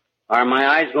 Hey, are my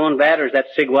eyes going bad, or is that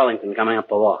Sig Wellington coming up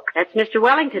the walk? That's Mr.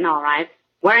 Wellington, all right.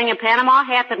 Wearing a Panama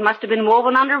hat that must have been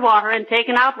woven underwater and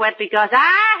taken out wet because...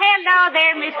 hello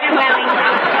there, Mr. Wellington.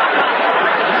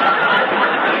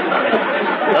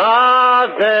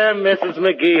 There, Mrs.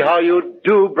 McGee, how you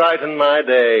do brighten my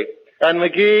day. And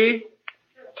McGee,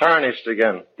 tarnished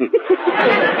again.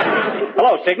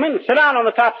 Hello, Sigmund. Sit down on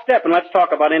the top step and let's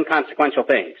talk about inconsequential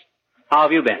things. How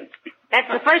have you been? That's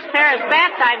the first pair of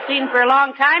spats I've seen for a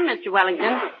long time, Mr.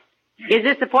 Wellington. Is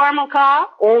this a formal call?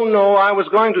 Oh, no, I was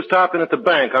going to stop in at the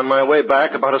bank on my way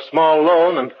back about a small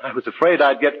loan, and I was afraid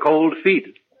I'd get cold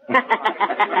feet.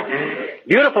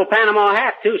 Beautiful Panama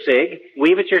hat, too, Sig.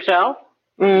 Weave it yourself?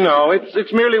 No,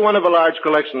 it's merely one of a large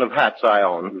collection of hats I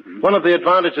own. Mm-hmm. One of the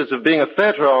advantages of being a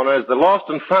theater owner is the lost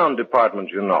and found department,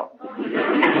 you know.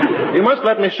 You must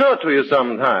let me show it to you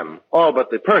sometime. All but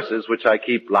the purses, which I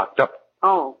keep locked up.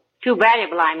 Oh, too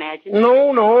valuable, I imagine.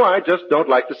 No, I just don't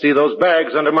like to see those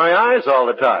bags under my eyes all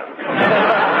the time.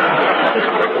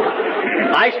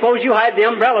 I suppose you hide the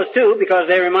umbrellas, too, because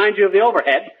they remind you of the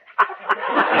overhead.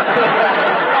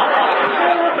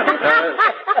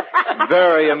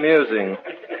 Very amusing.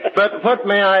 But what,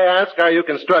 may I ask, are you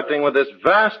constructing with this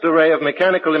vast array of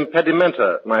mechanical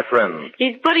impedimenta, my friend?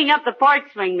 He's putting up the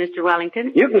porch swing, Mr.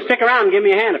 Wellington. You can stick around and give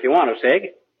me a hand if you want to,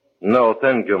 Sig. No,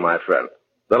 thank you, my friend.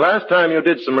 The last time you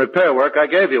did some repair work, I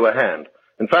gave you a hand.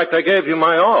 In fact, I gave you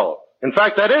my all. In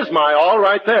fact, that is my all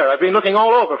right there. I've been looking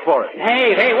all over for it.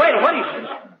 Hey, wait, what are you...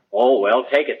 Oh, well,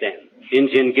 take it then.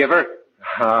 Indian giver.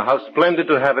 How splendid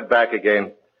to have it back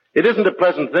again. It isn't a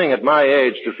pleasant thing at my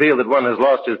age to feel that one has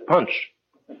lost his punch.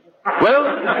 Well,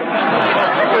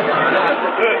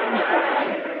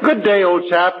 good day, old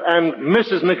chap, and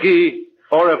Mrs. McGee,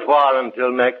 au revoir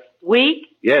until next week.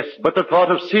 Yes, but the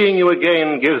thought of seeing you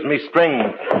again gives me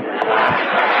strength.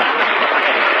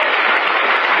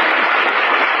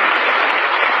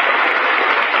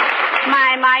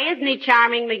 My, isn't he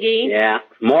charming, McGee? Yeah,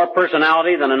 more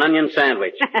personality than an onion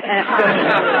sandwich.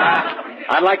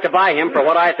 I'd like to buy him for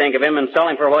what I think of him and sell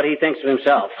him for what he thinks of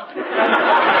himself.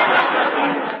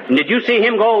 Did you see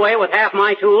him go away with half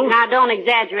my tools? Now, don't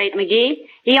exaggerate, McGee.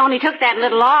 He only took that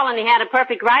little awl and he had a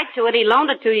perfect right to it. He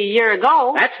loaned it to you a year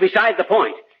ago. That's beside the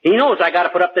point. He knows I got to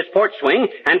put up this porch swing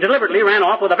and deliberately ran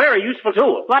off with a very useful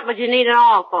tool. What would you need an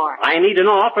awl for? I need an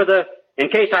awl for in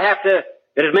case I have to,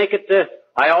 it'd make it,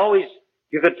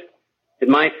 it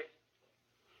might.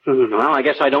 Well, I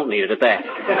guess I don't need it at that. Of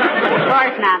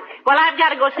course not. Well, I've got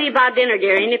to go see about dinner,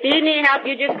 dearie, and if you need help,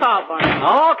 you just call for me.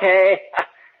 Okay.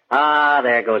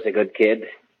 There goes a good kid.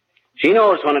 She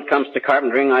knows when it comes to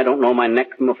carpentering, I don't know my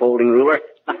neck from a folding ruler.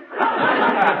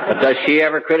 But does she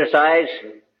ever criticize?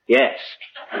 Yes.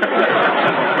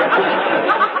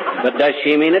 But does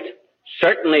she mean it?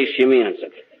 Certainly she means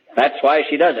it. That's why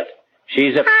she does it.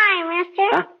 She's a... Hi, mister.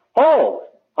 Huh?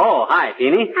 Oh, hi,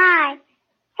 Feeny. Hi.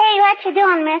 Hey, what you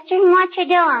doing, mister? What you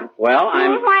doing? Well,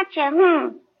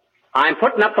 I'm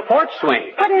putting up the porch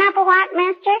swing. Putting up a what,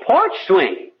 mister? Porch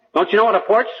swing. Don't you know what a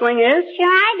porch swing is? Sure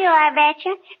I do, I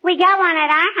betcha. We got one at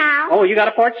our house. Oh, you got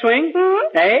a porch swing? Hmm?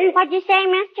 Hey? What'd you say,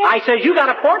 mister? I says you got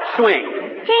a porch swing.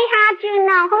 Gee, how'd you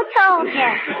know? Who told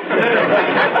you?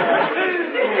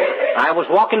 I was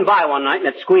walking by one night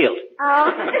and it squealed.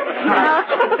 Oh.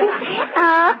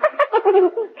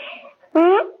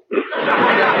 Hmm?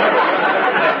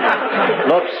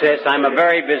 Look, sis, I'm a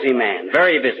very busy man.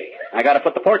 Very busy. I got to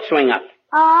put the porch swing up.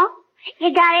 Oh?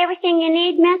 You got everything you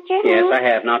need, mister? Yes, I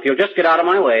have. Now, if you'll just get out of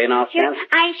my way and I'll stand...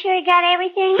 Are you sure you got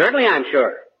everything? Certainly I'm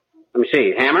sure. Let me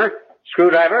see. Hammer,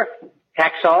 screwdriver,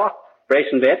 hacksaw, brace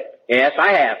and bit. Yes,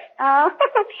 I have. Oh,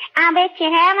 I bet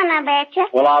you haven't, I bet you.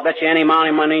 Well, I'll bet you any amount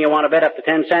of money you want to bet up to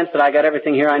 10 cents that I got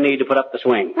everything here I need to put up the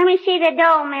swing. Let me see the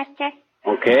dough, mister.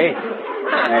 Okay.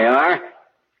 There you are.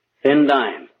 Thin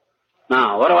dime.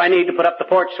 Now, what do I need to put up the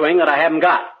porch swing that I haven't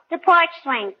got? The porch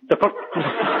swing.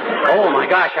 Oh, my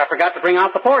gosh, I forgot to bring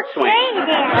out the porch swing. There you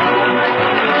did.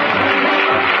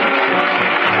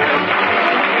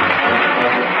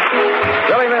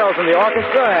 Billy Mills and the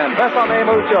orchestra and Bésame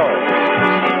Mucho.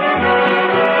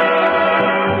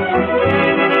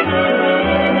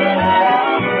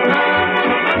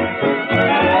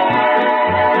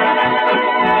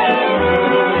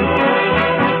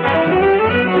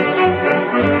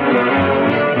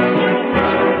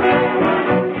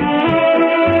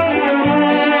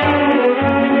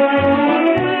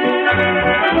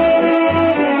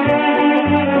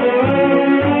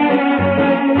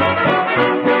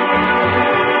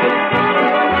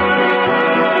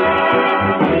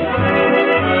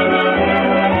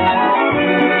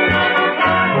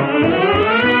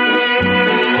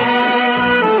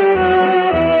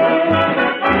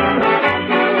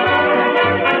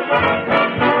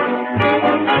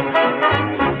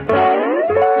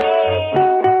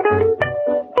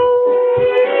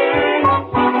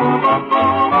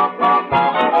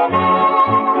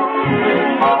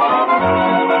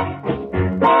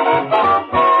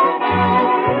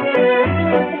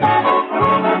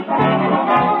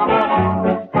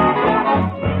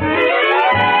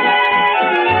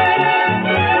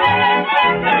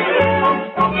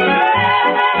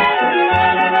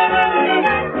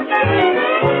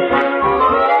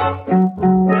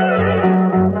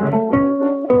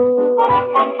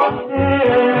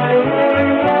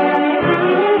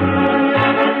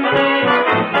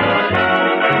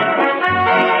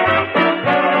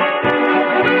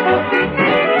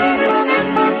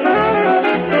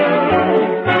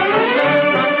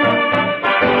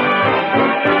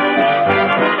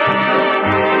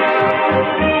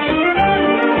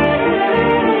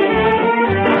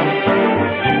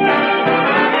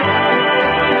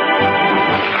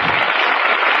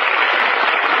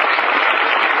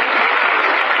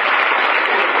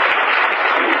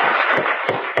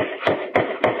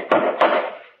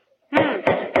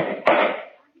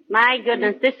 My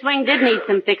goodness, this swing did need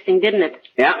some fixing, didn't it?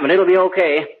 Yeah, but it'll be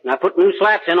okay. I put new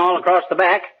slats in all across the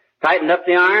back, tightened up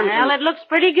the arms. Well, it looks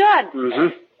pretty good. Mm-hmm.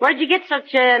 Where'd you get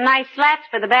such nice slats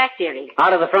for the back, dearie?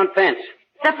 Out of the front fence.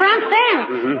 The front fence?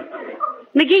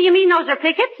 Mm-hmm. McGee, you mean those are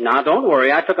pickets? Now, don't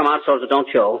worry. I took them out so as it don't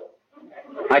show.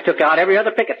 I took out every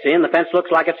other picket, see, and the fence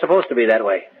looks like it's supposed to be that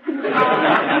way.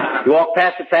 You walk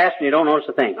past it fast and you don't notice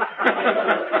a thing.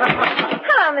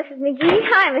 Hello, Mrs. McGee.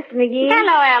 Hi, Mr. McGee.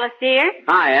 Hello, Alice, dear.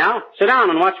 Hi, Al. Sit down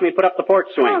and watch me put up the porch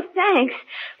swing. Oh, thanks.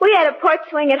 We had a porch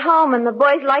swing at home, and the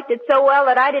boys liked it so well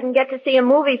that I didn't get to see a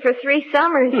movie for 3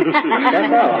 summers. And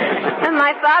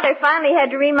my father finally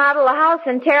had to remodel the house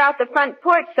and tear out the front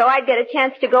porch so I'd get a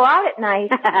chance to go out at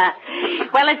night.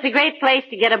 Well, it's a great place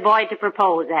to get a boy to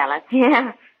propose, Alice.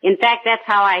 Yeah. In fact, that's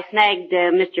how I snagged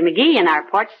Mr. McGee in our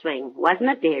porch swing, wasn't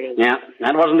it, dearie? Yeah,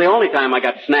 that wasn't the only time I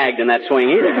got snagged in that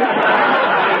swing either.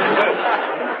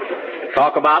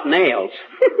 Talk about nails.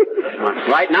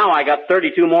 Right now I got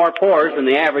 32 more pores than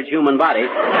the average human body.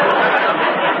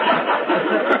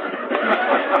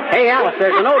 Hey, Alice,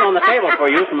 there's a note on the table for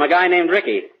you from a guy named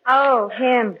Ricky. Oh,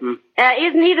 him.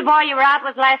 Isn't he the boy you were out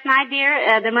with last night,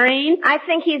 dear? The Marine? I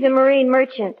think he's a Marine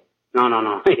merchant. No.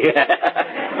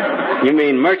 You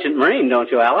mean merchant marine, don't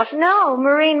you, Alice? No,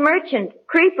 Marine merchant.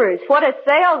 Creepers. What a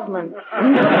salesman.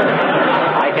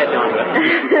 I catch on to it.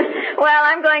 Well,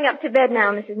 I'm going up to bed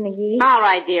now, Mrs. McGee. All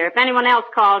right, dear. If anyone else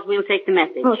calls, we'll take the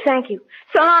message. Oh, thank you.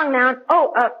 So long now.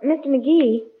 Oh, Mr.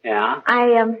 McGee. Yeah?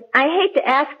 I hate to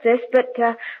ask this, but,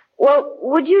 well,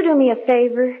 would you do me a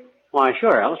favor? Why,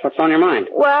 sure, Alice. What's on your mind?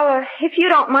 Well, if you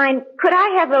don't mind, could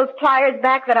I have those pliers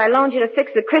back that I loaned you to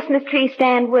fix the Christmas tree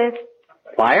stand with?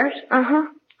 Pliers? Uh-huh.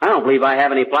 I don't believe I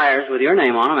have any pliers with your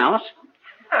name on them, Alice.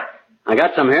 I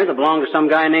got some here that belong to some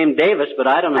guy named Davis, but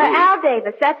I don't know. Al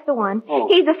Davis, that's the one. Oh.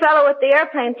 He's the fellow at the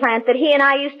airplane plant that he and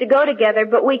I used to go together,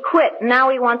 but we quit, and now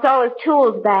he wants all his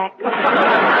tools back.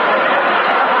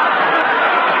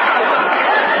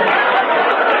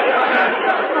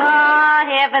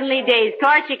 Heavenly days. Of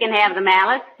course you can have them,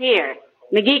 Alice. Here.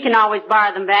 McGee can always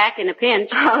borrow them back in a pinch.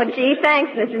 Oh, gee,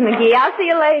 thanks, Mrs. McGee. I'll see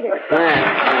you later.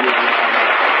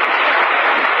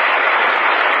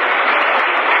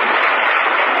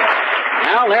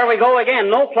 Well, there we go again.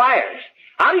 No pliers.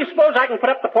 How do you suppose I can put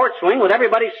up the porch swing with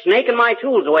everybody snaking my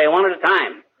tools away one at a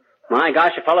time? My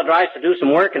gosh, a fella tries to do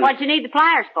some work and... What'd you need the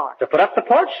pliers for? To put up the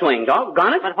porch swing,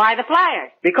 doggone it. But why the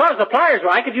pliers? Because the pliers,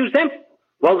 I could use them.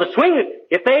 Well, the swing,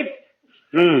 if they...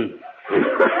 Say,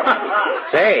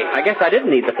 I guess I didn't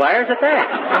need the pliers at that.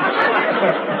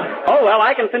 Oh, well,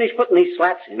 I can finish putting these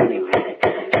slats in anyway.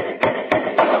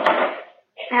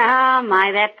 Oh,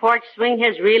 my, that porch swing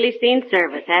has really seen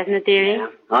service, hasn't it, dearie? Yeah,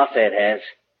 I'll say it has.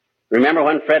 Remember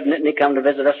when Fred Nittany come to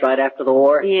visit us right after the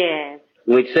war? Yes.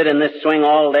 We'd sit in this swing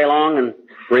all day long and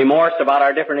remorse about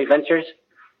our different adventures?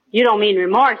 You don't mean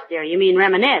remorse, dear. You mean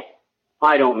reminisce.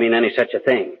 I don't mean any such a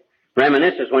thing.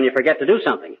 Reminisce is when you forget to do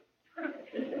something.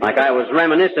 Like I was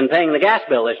reminiscing paying the gas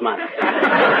bill this month.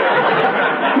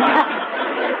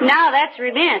 Now that's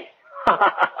remiss.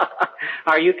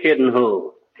 Are you kidding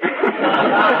who?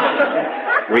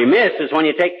 Remiss is when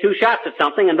you take 2 shots at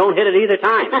something and don't hit it either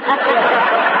time.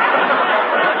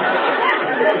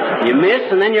 You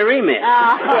miss and then you remiss.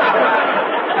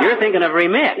 You're thinking of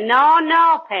remit.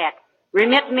 No, Pat.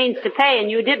 Remit means to pay and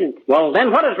you didn't. Well,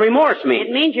 then what does remorse mean?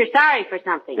 It means you're sorry for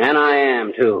something. And I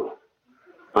am, too.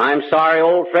 I'm sorry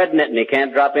old Fred Nittany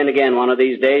can't drop in again one of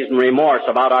these days and remorse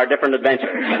about our different adventures.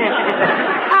 Oh,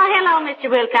 hello, Mr.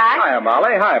 Wilcox. Hi,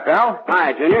 Molly. Hi, pal.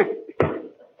 Hi, Junior.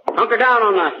 Hunker down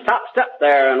on the top step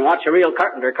there and watch a real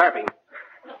carpenter carping.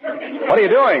 What are you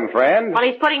doing, friend? Well,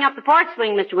 he's putting up the porch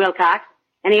swing, Mr. Wilcox,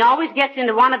 and he always gets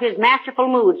into one of his masterful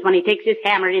moods when he takes his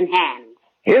hammer in hand.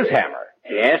 His hammer?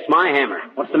 Yes, my hammer.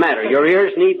 What's the matter? Your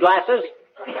ears need glasses?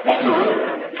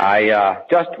 I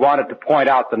just wanted to point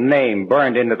out the name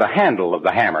burned into the handle of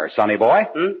the hammer, sonny boy.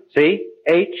 See?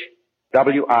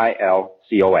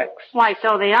 H-W-I-L-C-O-X. Why,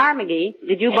 so they are, McGee.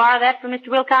 Did you borrow that from Mr.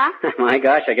 Wilcox? My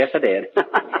gosh, I guess I did.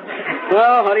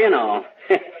 Well, what do you know?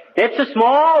 It's a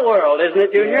small world, isn't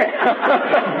it, Junior?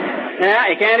 Yeah,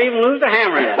 you can't even lose a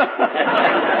hammer in it.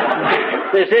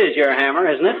 This is your hammer,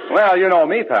 isn't it? Well, you know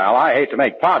me, pal. I hate to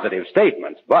make positive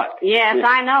statements, but... Yes,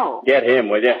 I know. Get him,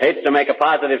 will you? Hates to make a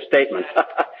positive statement.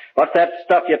 What's that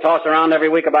stuff you toss around every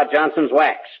week about Johnson's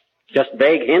wax? Just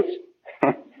vague hints?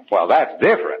 Well, that's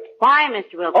different. Why,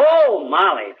 Mr. Wilcox? Oh,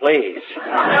 Molly, please.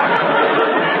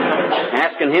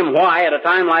 Asking him why at a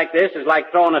time like this is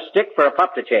like throwing a stick for a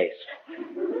pup to chase.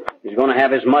 He's going to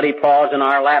have his muddy paws in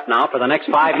our lap now for the next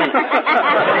 5 minutes.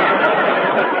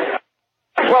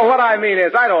 Well, what I mean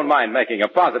is I don't mind making a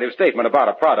positive statement about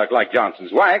a product like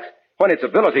Johnson's Wax when its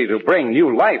ability to bring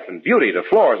new life and beauty to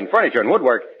floors and furniture and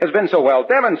woodwork has been so well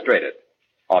demonstrated.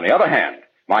 On the other hand,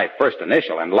 my first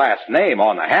initial and last name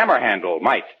on the hammer handle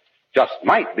might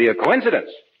be a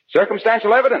coincidence.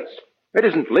 Circumstantial evidence. It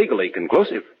isn't legally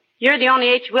conclusive. You're the only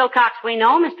H. Wilcox we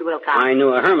know, Mr. Wilcox. I knew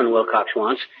a Herman Wilcox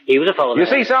once. He was a fellow. You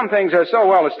see, some things are so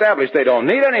well established they don't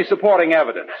need any supporting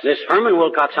evidence. This Herman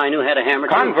Wilcox I knew had a hammer,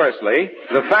 too. Conversely,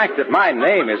 the fact that my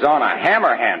name is on a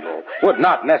hammer handle would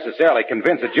not necessarily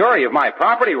convince a jury of my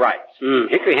property rights.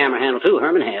 Hickory hammer handle, too,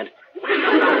 Herman had.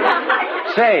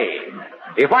 Say,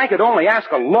 if I could only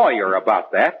ask a lawyer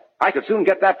about that, I could soon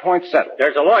get that point settled.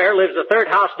 There's a lawyer lives the third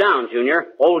house down, Junior.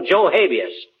 Old Joe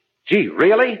Habeas. Gee,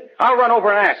 really? I'll run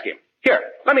over and ask him. Here,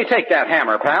 let me take that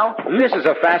hammer, pal. This is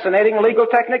a fascinating legal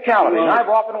technicality, and I've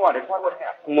often wondered what would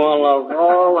happen. Well,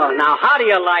 now how do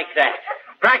you like that?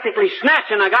 Practically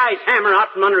snatching a guy's hammer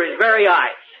out from under his very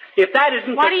eye. If that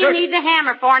isn't What do you need the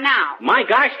hammer for now? My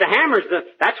gosh, the hammer's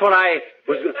that's what I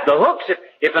was, the hooks,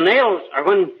 if the nails are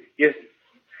when you,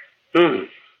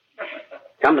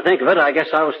 Come to think of it, I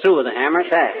guess I was through with the hammer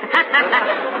at that.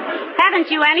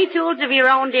 Haven't you any tools of your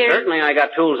own, dear? Certainly I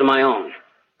got tools of my own.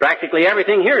 Practically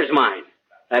everything here is mine.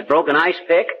 That broken ice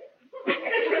pick,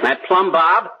 that plumb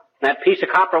bob, that piece of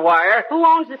copper wire. Who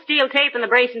owns the steel tape and the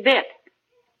brace and bit?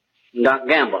 Doc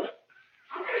Gamble.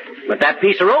 But that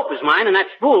piece of rope is mine, and that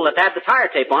spool that had the tire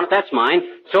tape on it, that's mine.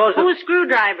 So is Whose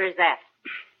screwdriver is that?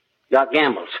 Doc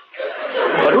Gamble's.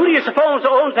 But who do you suppose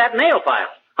owns that nail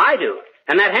file? I do.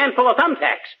 And that handful of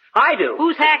thumbtacks? I do.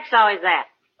 Whose hacksaw is that?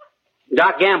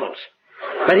 Doc Gamble's.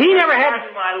 But he never had...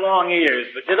 Pardon my long ears,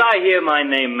 but did I hear my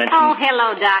name mentioned? Oh,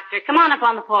 hello, Doctor. Come on up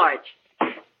on the porch.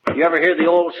 You ever hear the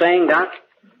old saying, Doc?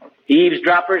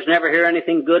 Eavesdroppers never hear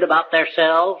anything good about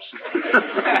themselves?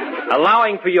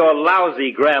 Allowing for your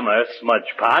lousy grammar,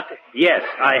 Smudgepot, yes,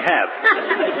 I have.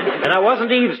 And I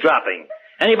wasn't eavesdropping.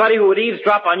 Anybody who would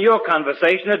eavesdrop on your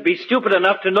conversation would be stupid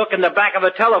enough to look in the back of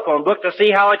a telephone book to see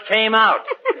how it came out.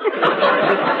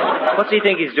 What's he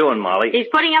think he's doing, Molly? He's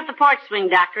putting up the porch swing,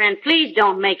 Doctor, and please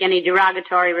don't make any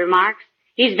derogatory remarks.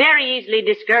 He's very easily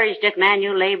discouraged at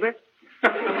manual labor.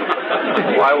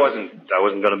 Well, I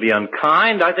wasn't going to be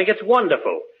unkind. I think it's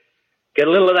wonderful. Get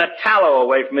a little of that tallow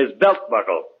away from his belt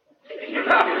buckle.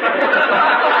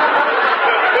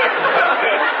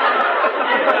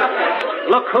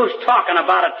 Look who's talking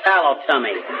about a tallow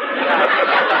tummy.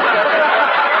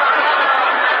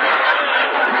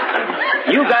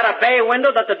 You got a bay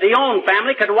window that the Dion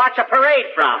family could watch a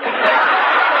parade from.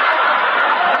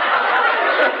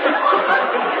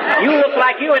 You look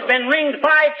like you had been ringed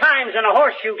 5 times in a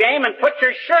horseshoe game and put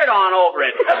your shirt on over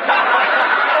it.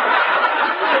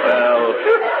 Well,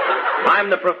 I'm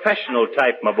the professional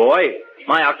type, my boy.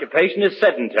 My occupation is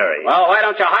sedentary. Well, why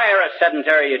don't you hire a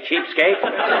sedentary, you cheapskate?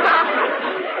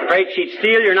 Afraid she'd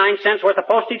steal your 9 cents worth of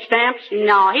postage stamps?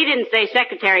 No, he didn't say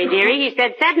secretary, dearie. He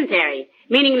said sedentary,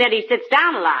 meaning that he sits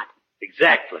down a lot.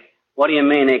 Exactly. What do you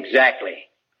mean, exactly?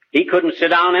 He couldn't sit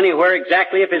down anywhere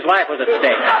exactly if his life was at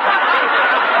stake.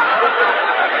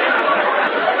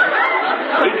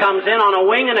 He comes in on a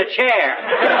wing and a chair.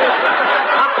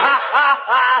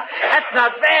 That's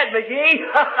not bad, McGee.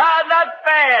 Not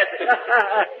bad.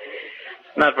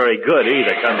 Not very good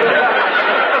either, come to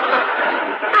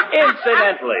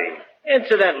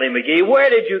Incidentally, McGee, where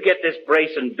did you get this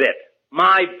brace and bit?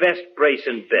 My best brace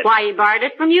and bit. Why, he borrowed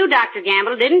it from you, Dr.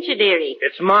 Gamble, didn't you, dearie?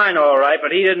 It's mine, all right,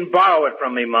 but he didn't borrow it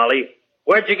from me, Molly.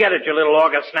 Where'd you get it, you little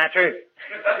August snatcher?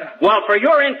 Well, for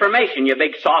your information, you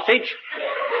big sausage,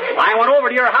 I went over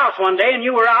to your house one day and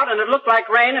you were out and it looked like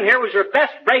rain and here was your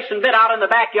best brace and bit out in the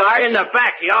backyard. In the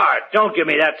backyard? Don't give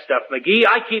me that stuff, McGee.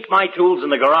 I keep my tools in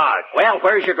the garage. Well,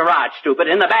 where's your garage, stupid?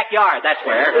 In the backyard, that's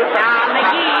where.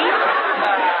 McGee.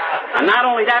 And not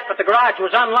only that, but the garage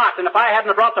was unlocked, and if I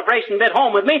hadn't brought the brace and bit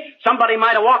home with me, somebody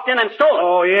might have walked in and stole it.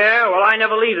 Oh, yeah? Well, I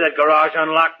never leave that garage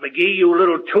unlocked, McGee, you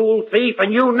little tool thief,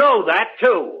 and you know that,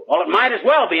 too. Well, it might as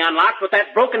well be unlocked with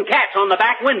that broken catch on the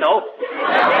back window.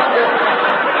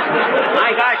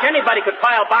 My gosh, anybody could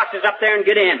file boxes up there and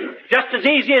get in. Just as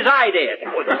easy as I did.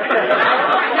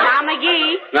 Now,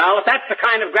 McGee. Well, if that's the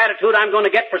kind of gratitude I'm going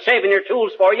to get for saving your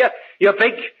tools for you, you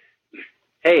big...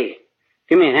 Hey,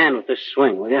 give me a hand with this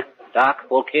swing, will you? Doc,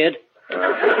 old kid?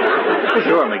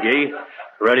 Sure, McGee.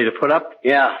 Ready to put up?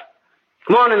 Yeah.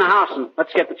 Come on in the house and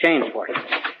let's get the change for you.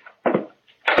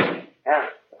 Yeah.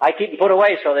 I keep them put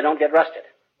away so they don't get rusted.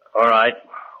 All right.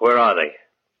 Where are they?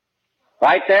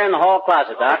 Right there in the hall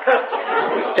closet, Doc.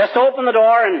 Just open the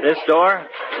door and... This door?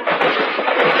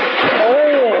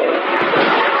 Oh!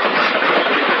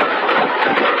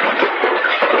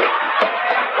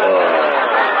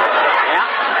 Yeah,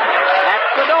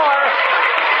 that's the door.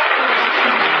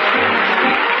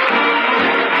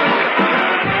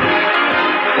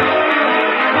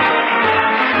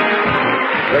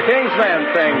 The King's Men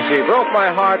sing She Broke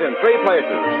My Heart in 3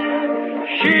 places.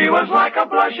 She was like a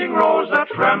blushing rose that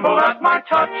trembled at my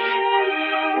touch.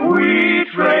 We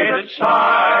traded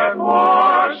side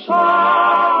for side.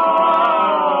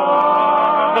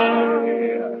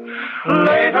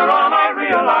 Later on I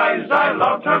realized I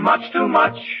loved her much too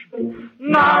much.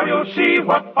 Now you'll see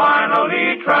what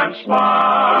finally transpired.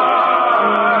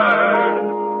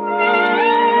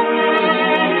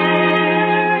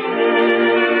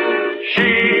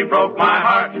 She broke my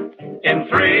heart in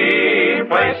 3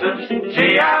 places: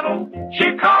 Seattle,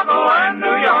 Chicago, and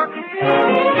New York.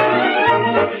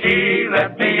 She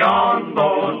left me on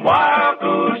those wild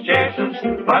goose chases,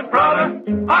 but brother,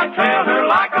 I trailed her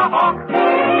like a hawk.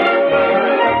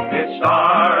 It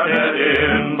started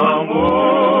in the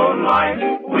moonlight,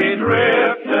 we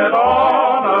drifted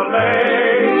on a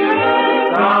lake.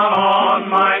 Down on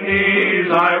my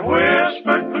knees I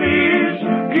whispered, please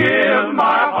give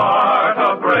my heart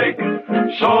a break.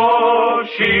 So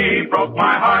she broke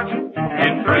my heart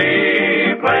in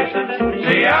 3 places: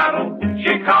 Seattle,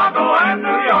 Chicago, and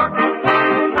New York.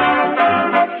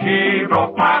 She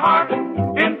broke my heart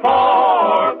in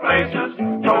 4 places: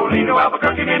 Toledo,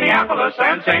 Albuquerque, Minneapolis,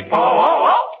 and St.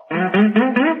 Paul.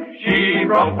 She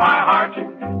broke my heart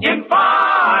in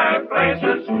 5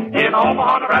 places: in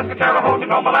Omaha, Nebraska, Terre Haute,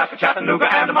 Nome, Alaska, Chattanooga,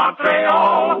 and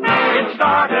Montreal. It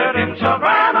started in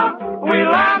Savannah, we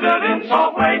landed in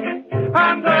Salt Lake,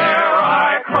 and there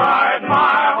I cried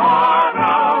my heart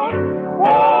out.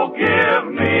 Oh, give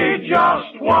me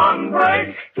just one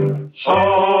break.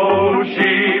 So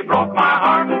she broke my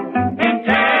heart in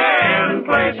 10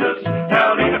 places: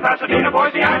 Helena, Pasadena,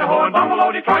 Boise, Idaho, and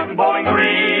Buffalo, Detroit, and Bowling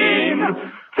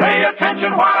Green. Pay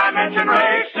attention while I mention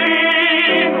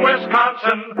Racine,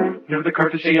 Wisconsin, through the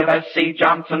courtesy of S.C.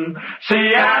 Johnson,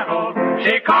 Seattle,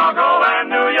 Chicago, and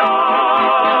New York.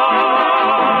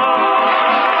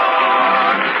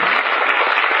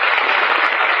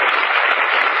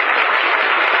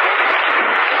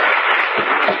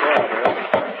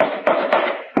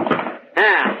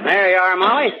 There you are,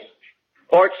 Molly.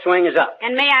 Porch swing is up.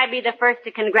 And may I be the first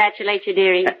to congratulate you,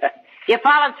 dearie. You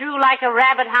followed through like a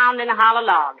rabbit hound in a hollow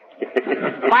log.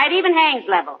 Why, it even hangs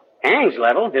level. Hangs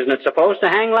level? Isn't it supposed to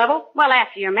hang level? Well,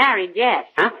 after you're married, yes.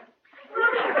 Huh?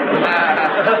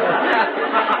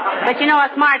 But you know, a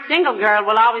smart single girl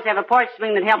will always have a porch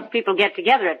swing that helps people get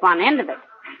together at one end of it.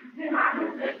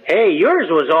 Hey, yours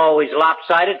was always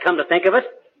lopsided, come to think of it.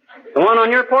 The one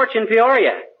on your porch in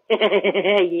Peoria.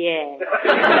 Yeah.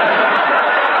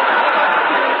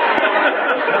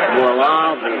 Well,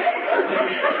 I'll be...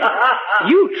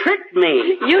 You tricked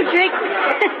me. You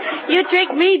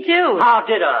tricked me, too. How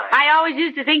did I? I always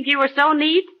used to think you were so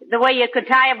neat, the way you could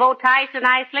tie a bow tie so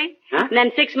nicely. Huh? And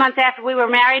then 6 months after we were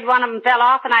married, one of them fell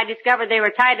off, and I discovered they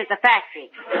were tied at the factory.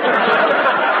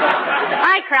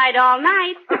 I cried all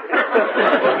night.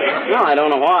 Well, I don't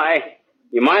know why.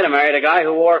 You might have married a guy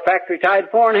who wore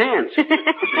factory-tied 4-in-hands.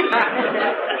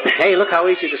 Hey, look how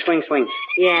easy the swing swings.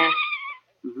 Yeah.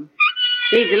 Mm-hmm.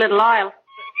 Needs a little oil.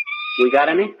 We got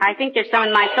any? I think there's some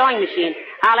in my sewing machine.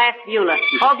 I'll ask Beulah.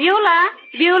 Oh, Beulah?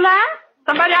 Beulah?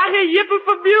 Somebody out here yipping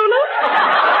for Beulah?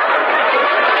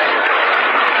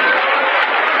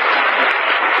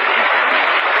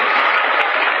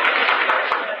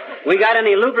 We got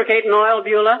any lubricating oil,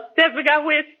 Beulah? Yes, we got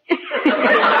whisk.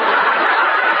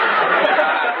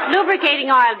 Lubricating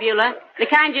oil, Beulah. The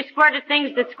kind you squirt at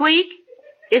things that squeak.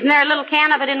 Isn't there a little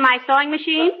can of it in my sewing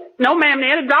machine? No, ma'am,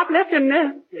 there's a drop left in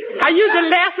there. I use the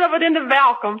last of it in the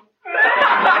vacuum.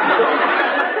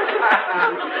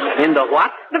 In the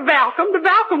what? The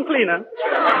vacuum cleaner.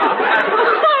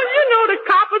 Oh, you know, the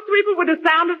copper sweeper with the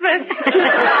sound effect.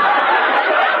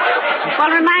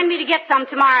 Well, remind me to get some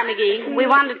tomorrow, McGee. We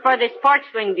wanted it for this porch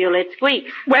swing, Beulah. It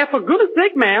squeaks. Well, for goodness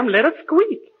sake, ma'am, let it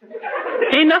squeak.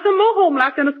 Ain't nothing more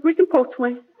homelike than a squeaking porch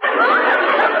swing.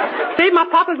 Saved my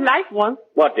papa's life once.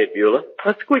 What did, Beulah?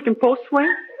 A squeaking porch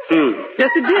swing.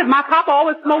 Yes, it did. My papa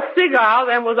always smoked cigars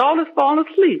and was always falling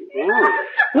asleep.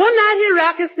 One night he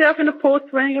rocked himself in the porch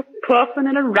swing, a puffing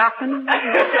and a rocking,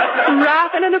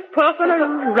 rocking and a puffing and a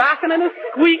rocking and a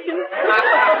squeaking,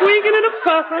 squeaking and a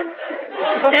puffing.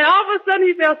 And all of a sudden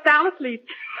he fell sound asleep.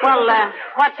 Well,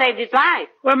 what saved his life?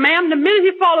 Well, ma'am, the minute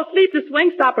he fall asleep, the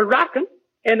swing stopped a rocking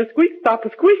and the squeak stopped a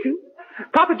squeaking.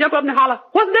 Papa jump up and holler,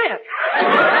 "What's that?"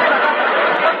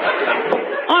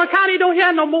 On account he don't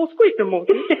hear no more squeak no more.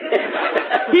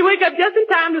 He wake up just in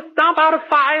time to stomp out a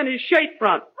fire in his shirt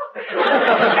front.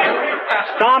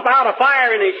 Stomp out a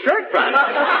fire in his shirt front?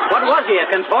 What was he, a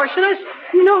contortionist?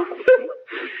 No.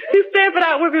 He stamped it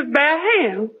out with his bare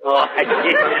hands. Oh,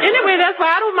 anyway, that's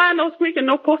why I don't mind no squeaking,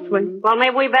 no porch swing. Well,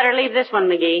 maybe we better leave this one,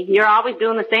 McGee. You're always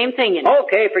doing the same thing, you know.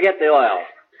 Okay, forget the oil.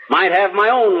 might have my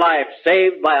own life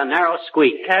saved by a narrow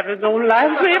squeak. Have his own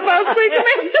life saved by a squeak.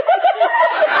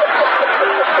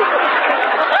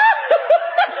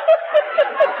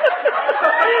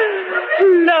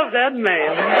 Love that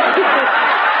man.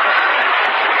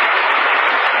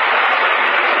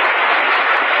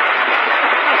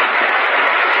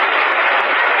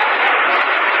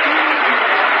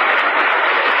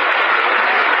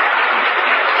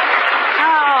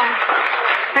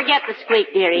 Forget the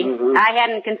squeak, dearie. I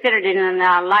hadn't considered it in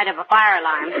the light of a fire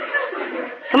alarm.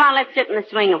 Come on, let's sit in the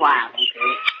swing a while.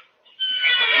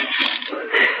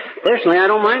 Personally, I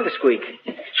don't mind the squeak.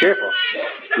 It's cheerful.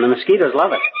 And the mosquitoes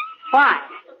love it. Why?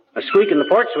 A squeak in the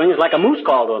porch swing is like a moose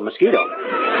call to a mosquito.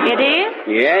 It is?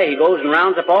 Yeah, he goes and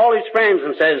rounds up all his friends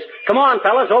and says, "Come on,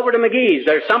 fellas, over to McGee's.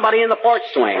 There's somebody in the porch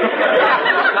swing."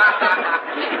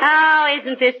 Oh,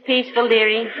 isn't this peaceful,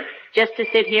 dearie? Just to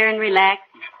sit here and relax.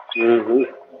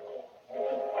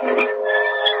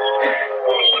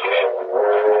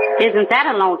 Isn't that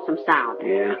a lonesome sound?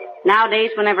 Yeah.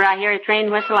 Nowadays, whenever I hear a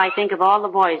train whistle, I think of all the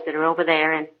boys that are over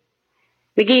there. And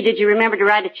McGee, did you remember to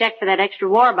write a check for that extra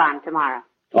war bond tomorrow?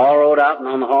 All wrote out and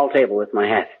on the hall table with my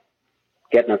hat.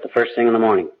 Getting it the first thing in the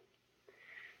morning.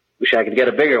 Wish I could get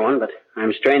a bigger one, but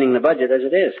I'm straining the budget as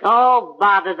it is. Oh,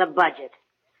 bother the budget.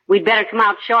 We'd better come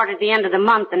out short at the end of the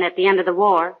month than at the end of the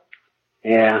war.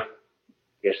 Yeah,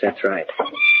 guess that's right.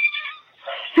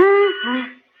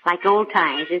 Like old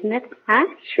times, isn't it? Huh?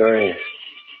 Sure is.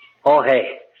 Oh,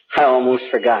 hey, I almost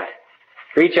forgot.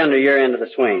 Reach under your end of the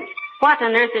swing. What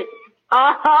on earth is...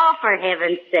 Oh, for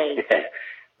heaven's sake.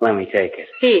 Let me take it.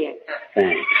 Here.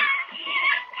 Thanks.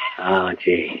 Oh,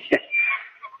 gee.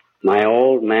 My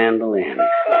old mandolin.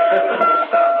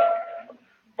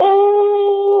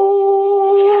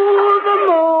 Oh, the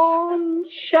moon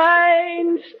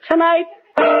shines tonight.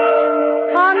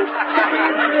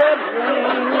 Constantly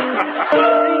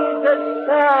breeze is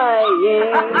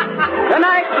sighing.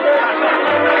 Tonight.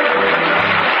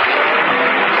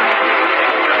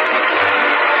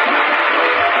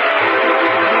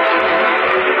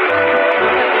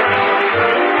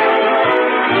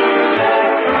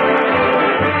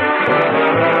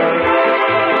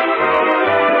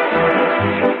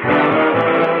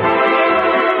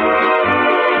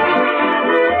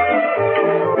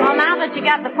 You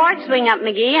got the porch swing up,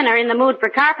 McGee, and are in the mood for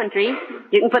carpentry.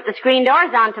 You can put the screen doors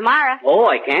on tomorrow. Oh,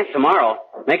 I can't tomorrow.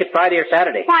 Make it Friday or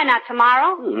Saturday. Why not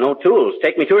tomorrow? No tools.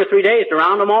 Take me 2 or 3 days to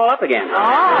round them all up again.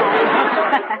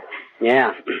 Oh.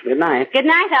 Yeah. Good night. Good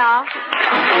night, all.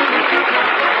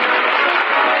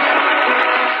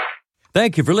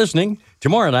 Thank you for listening.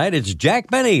 Tomorrow night, it's Jack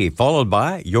Benny, followed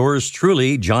by yours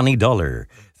truly, Johnny Dollar.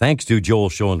 Thanks to Joel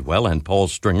Schoenwell and Paul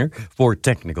Stringer for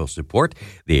technical support.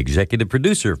 The executive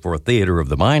producer for Theater of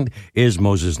the Mind is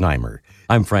Moses Neimer.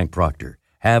 I'm Frank Proctor.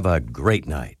 Have a great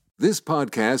night. This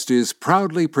podcast is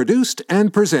proudly produced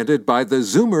and presented by the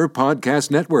Zoomer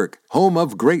Podcast Network, home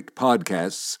of great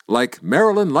podcasts like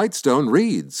Marilyn Lightstone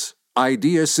Reads,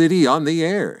 Idea City on the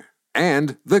Air,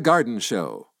 and The Garden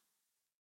Show.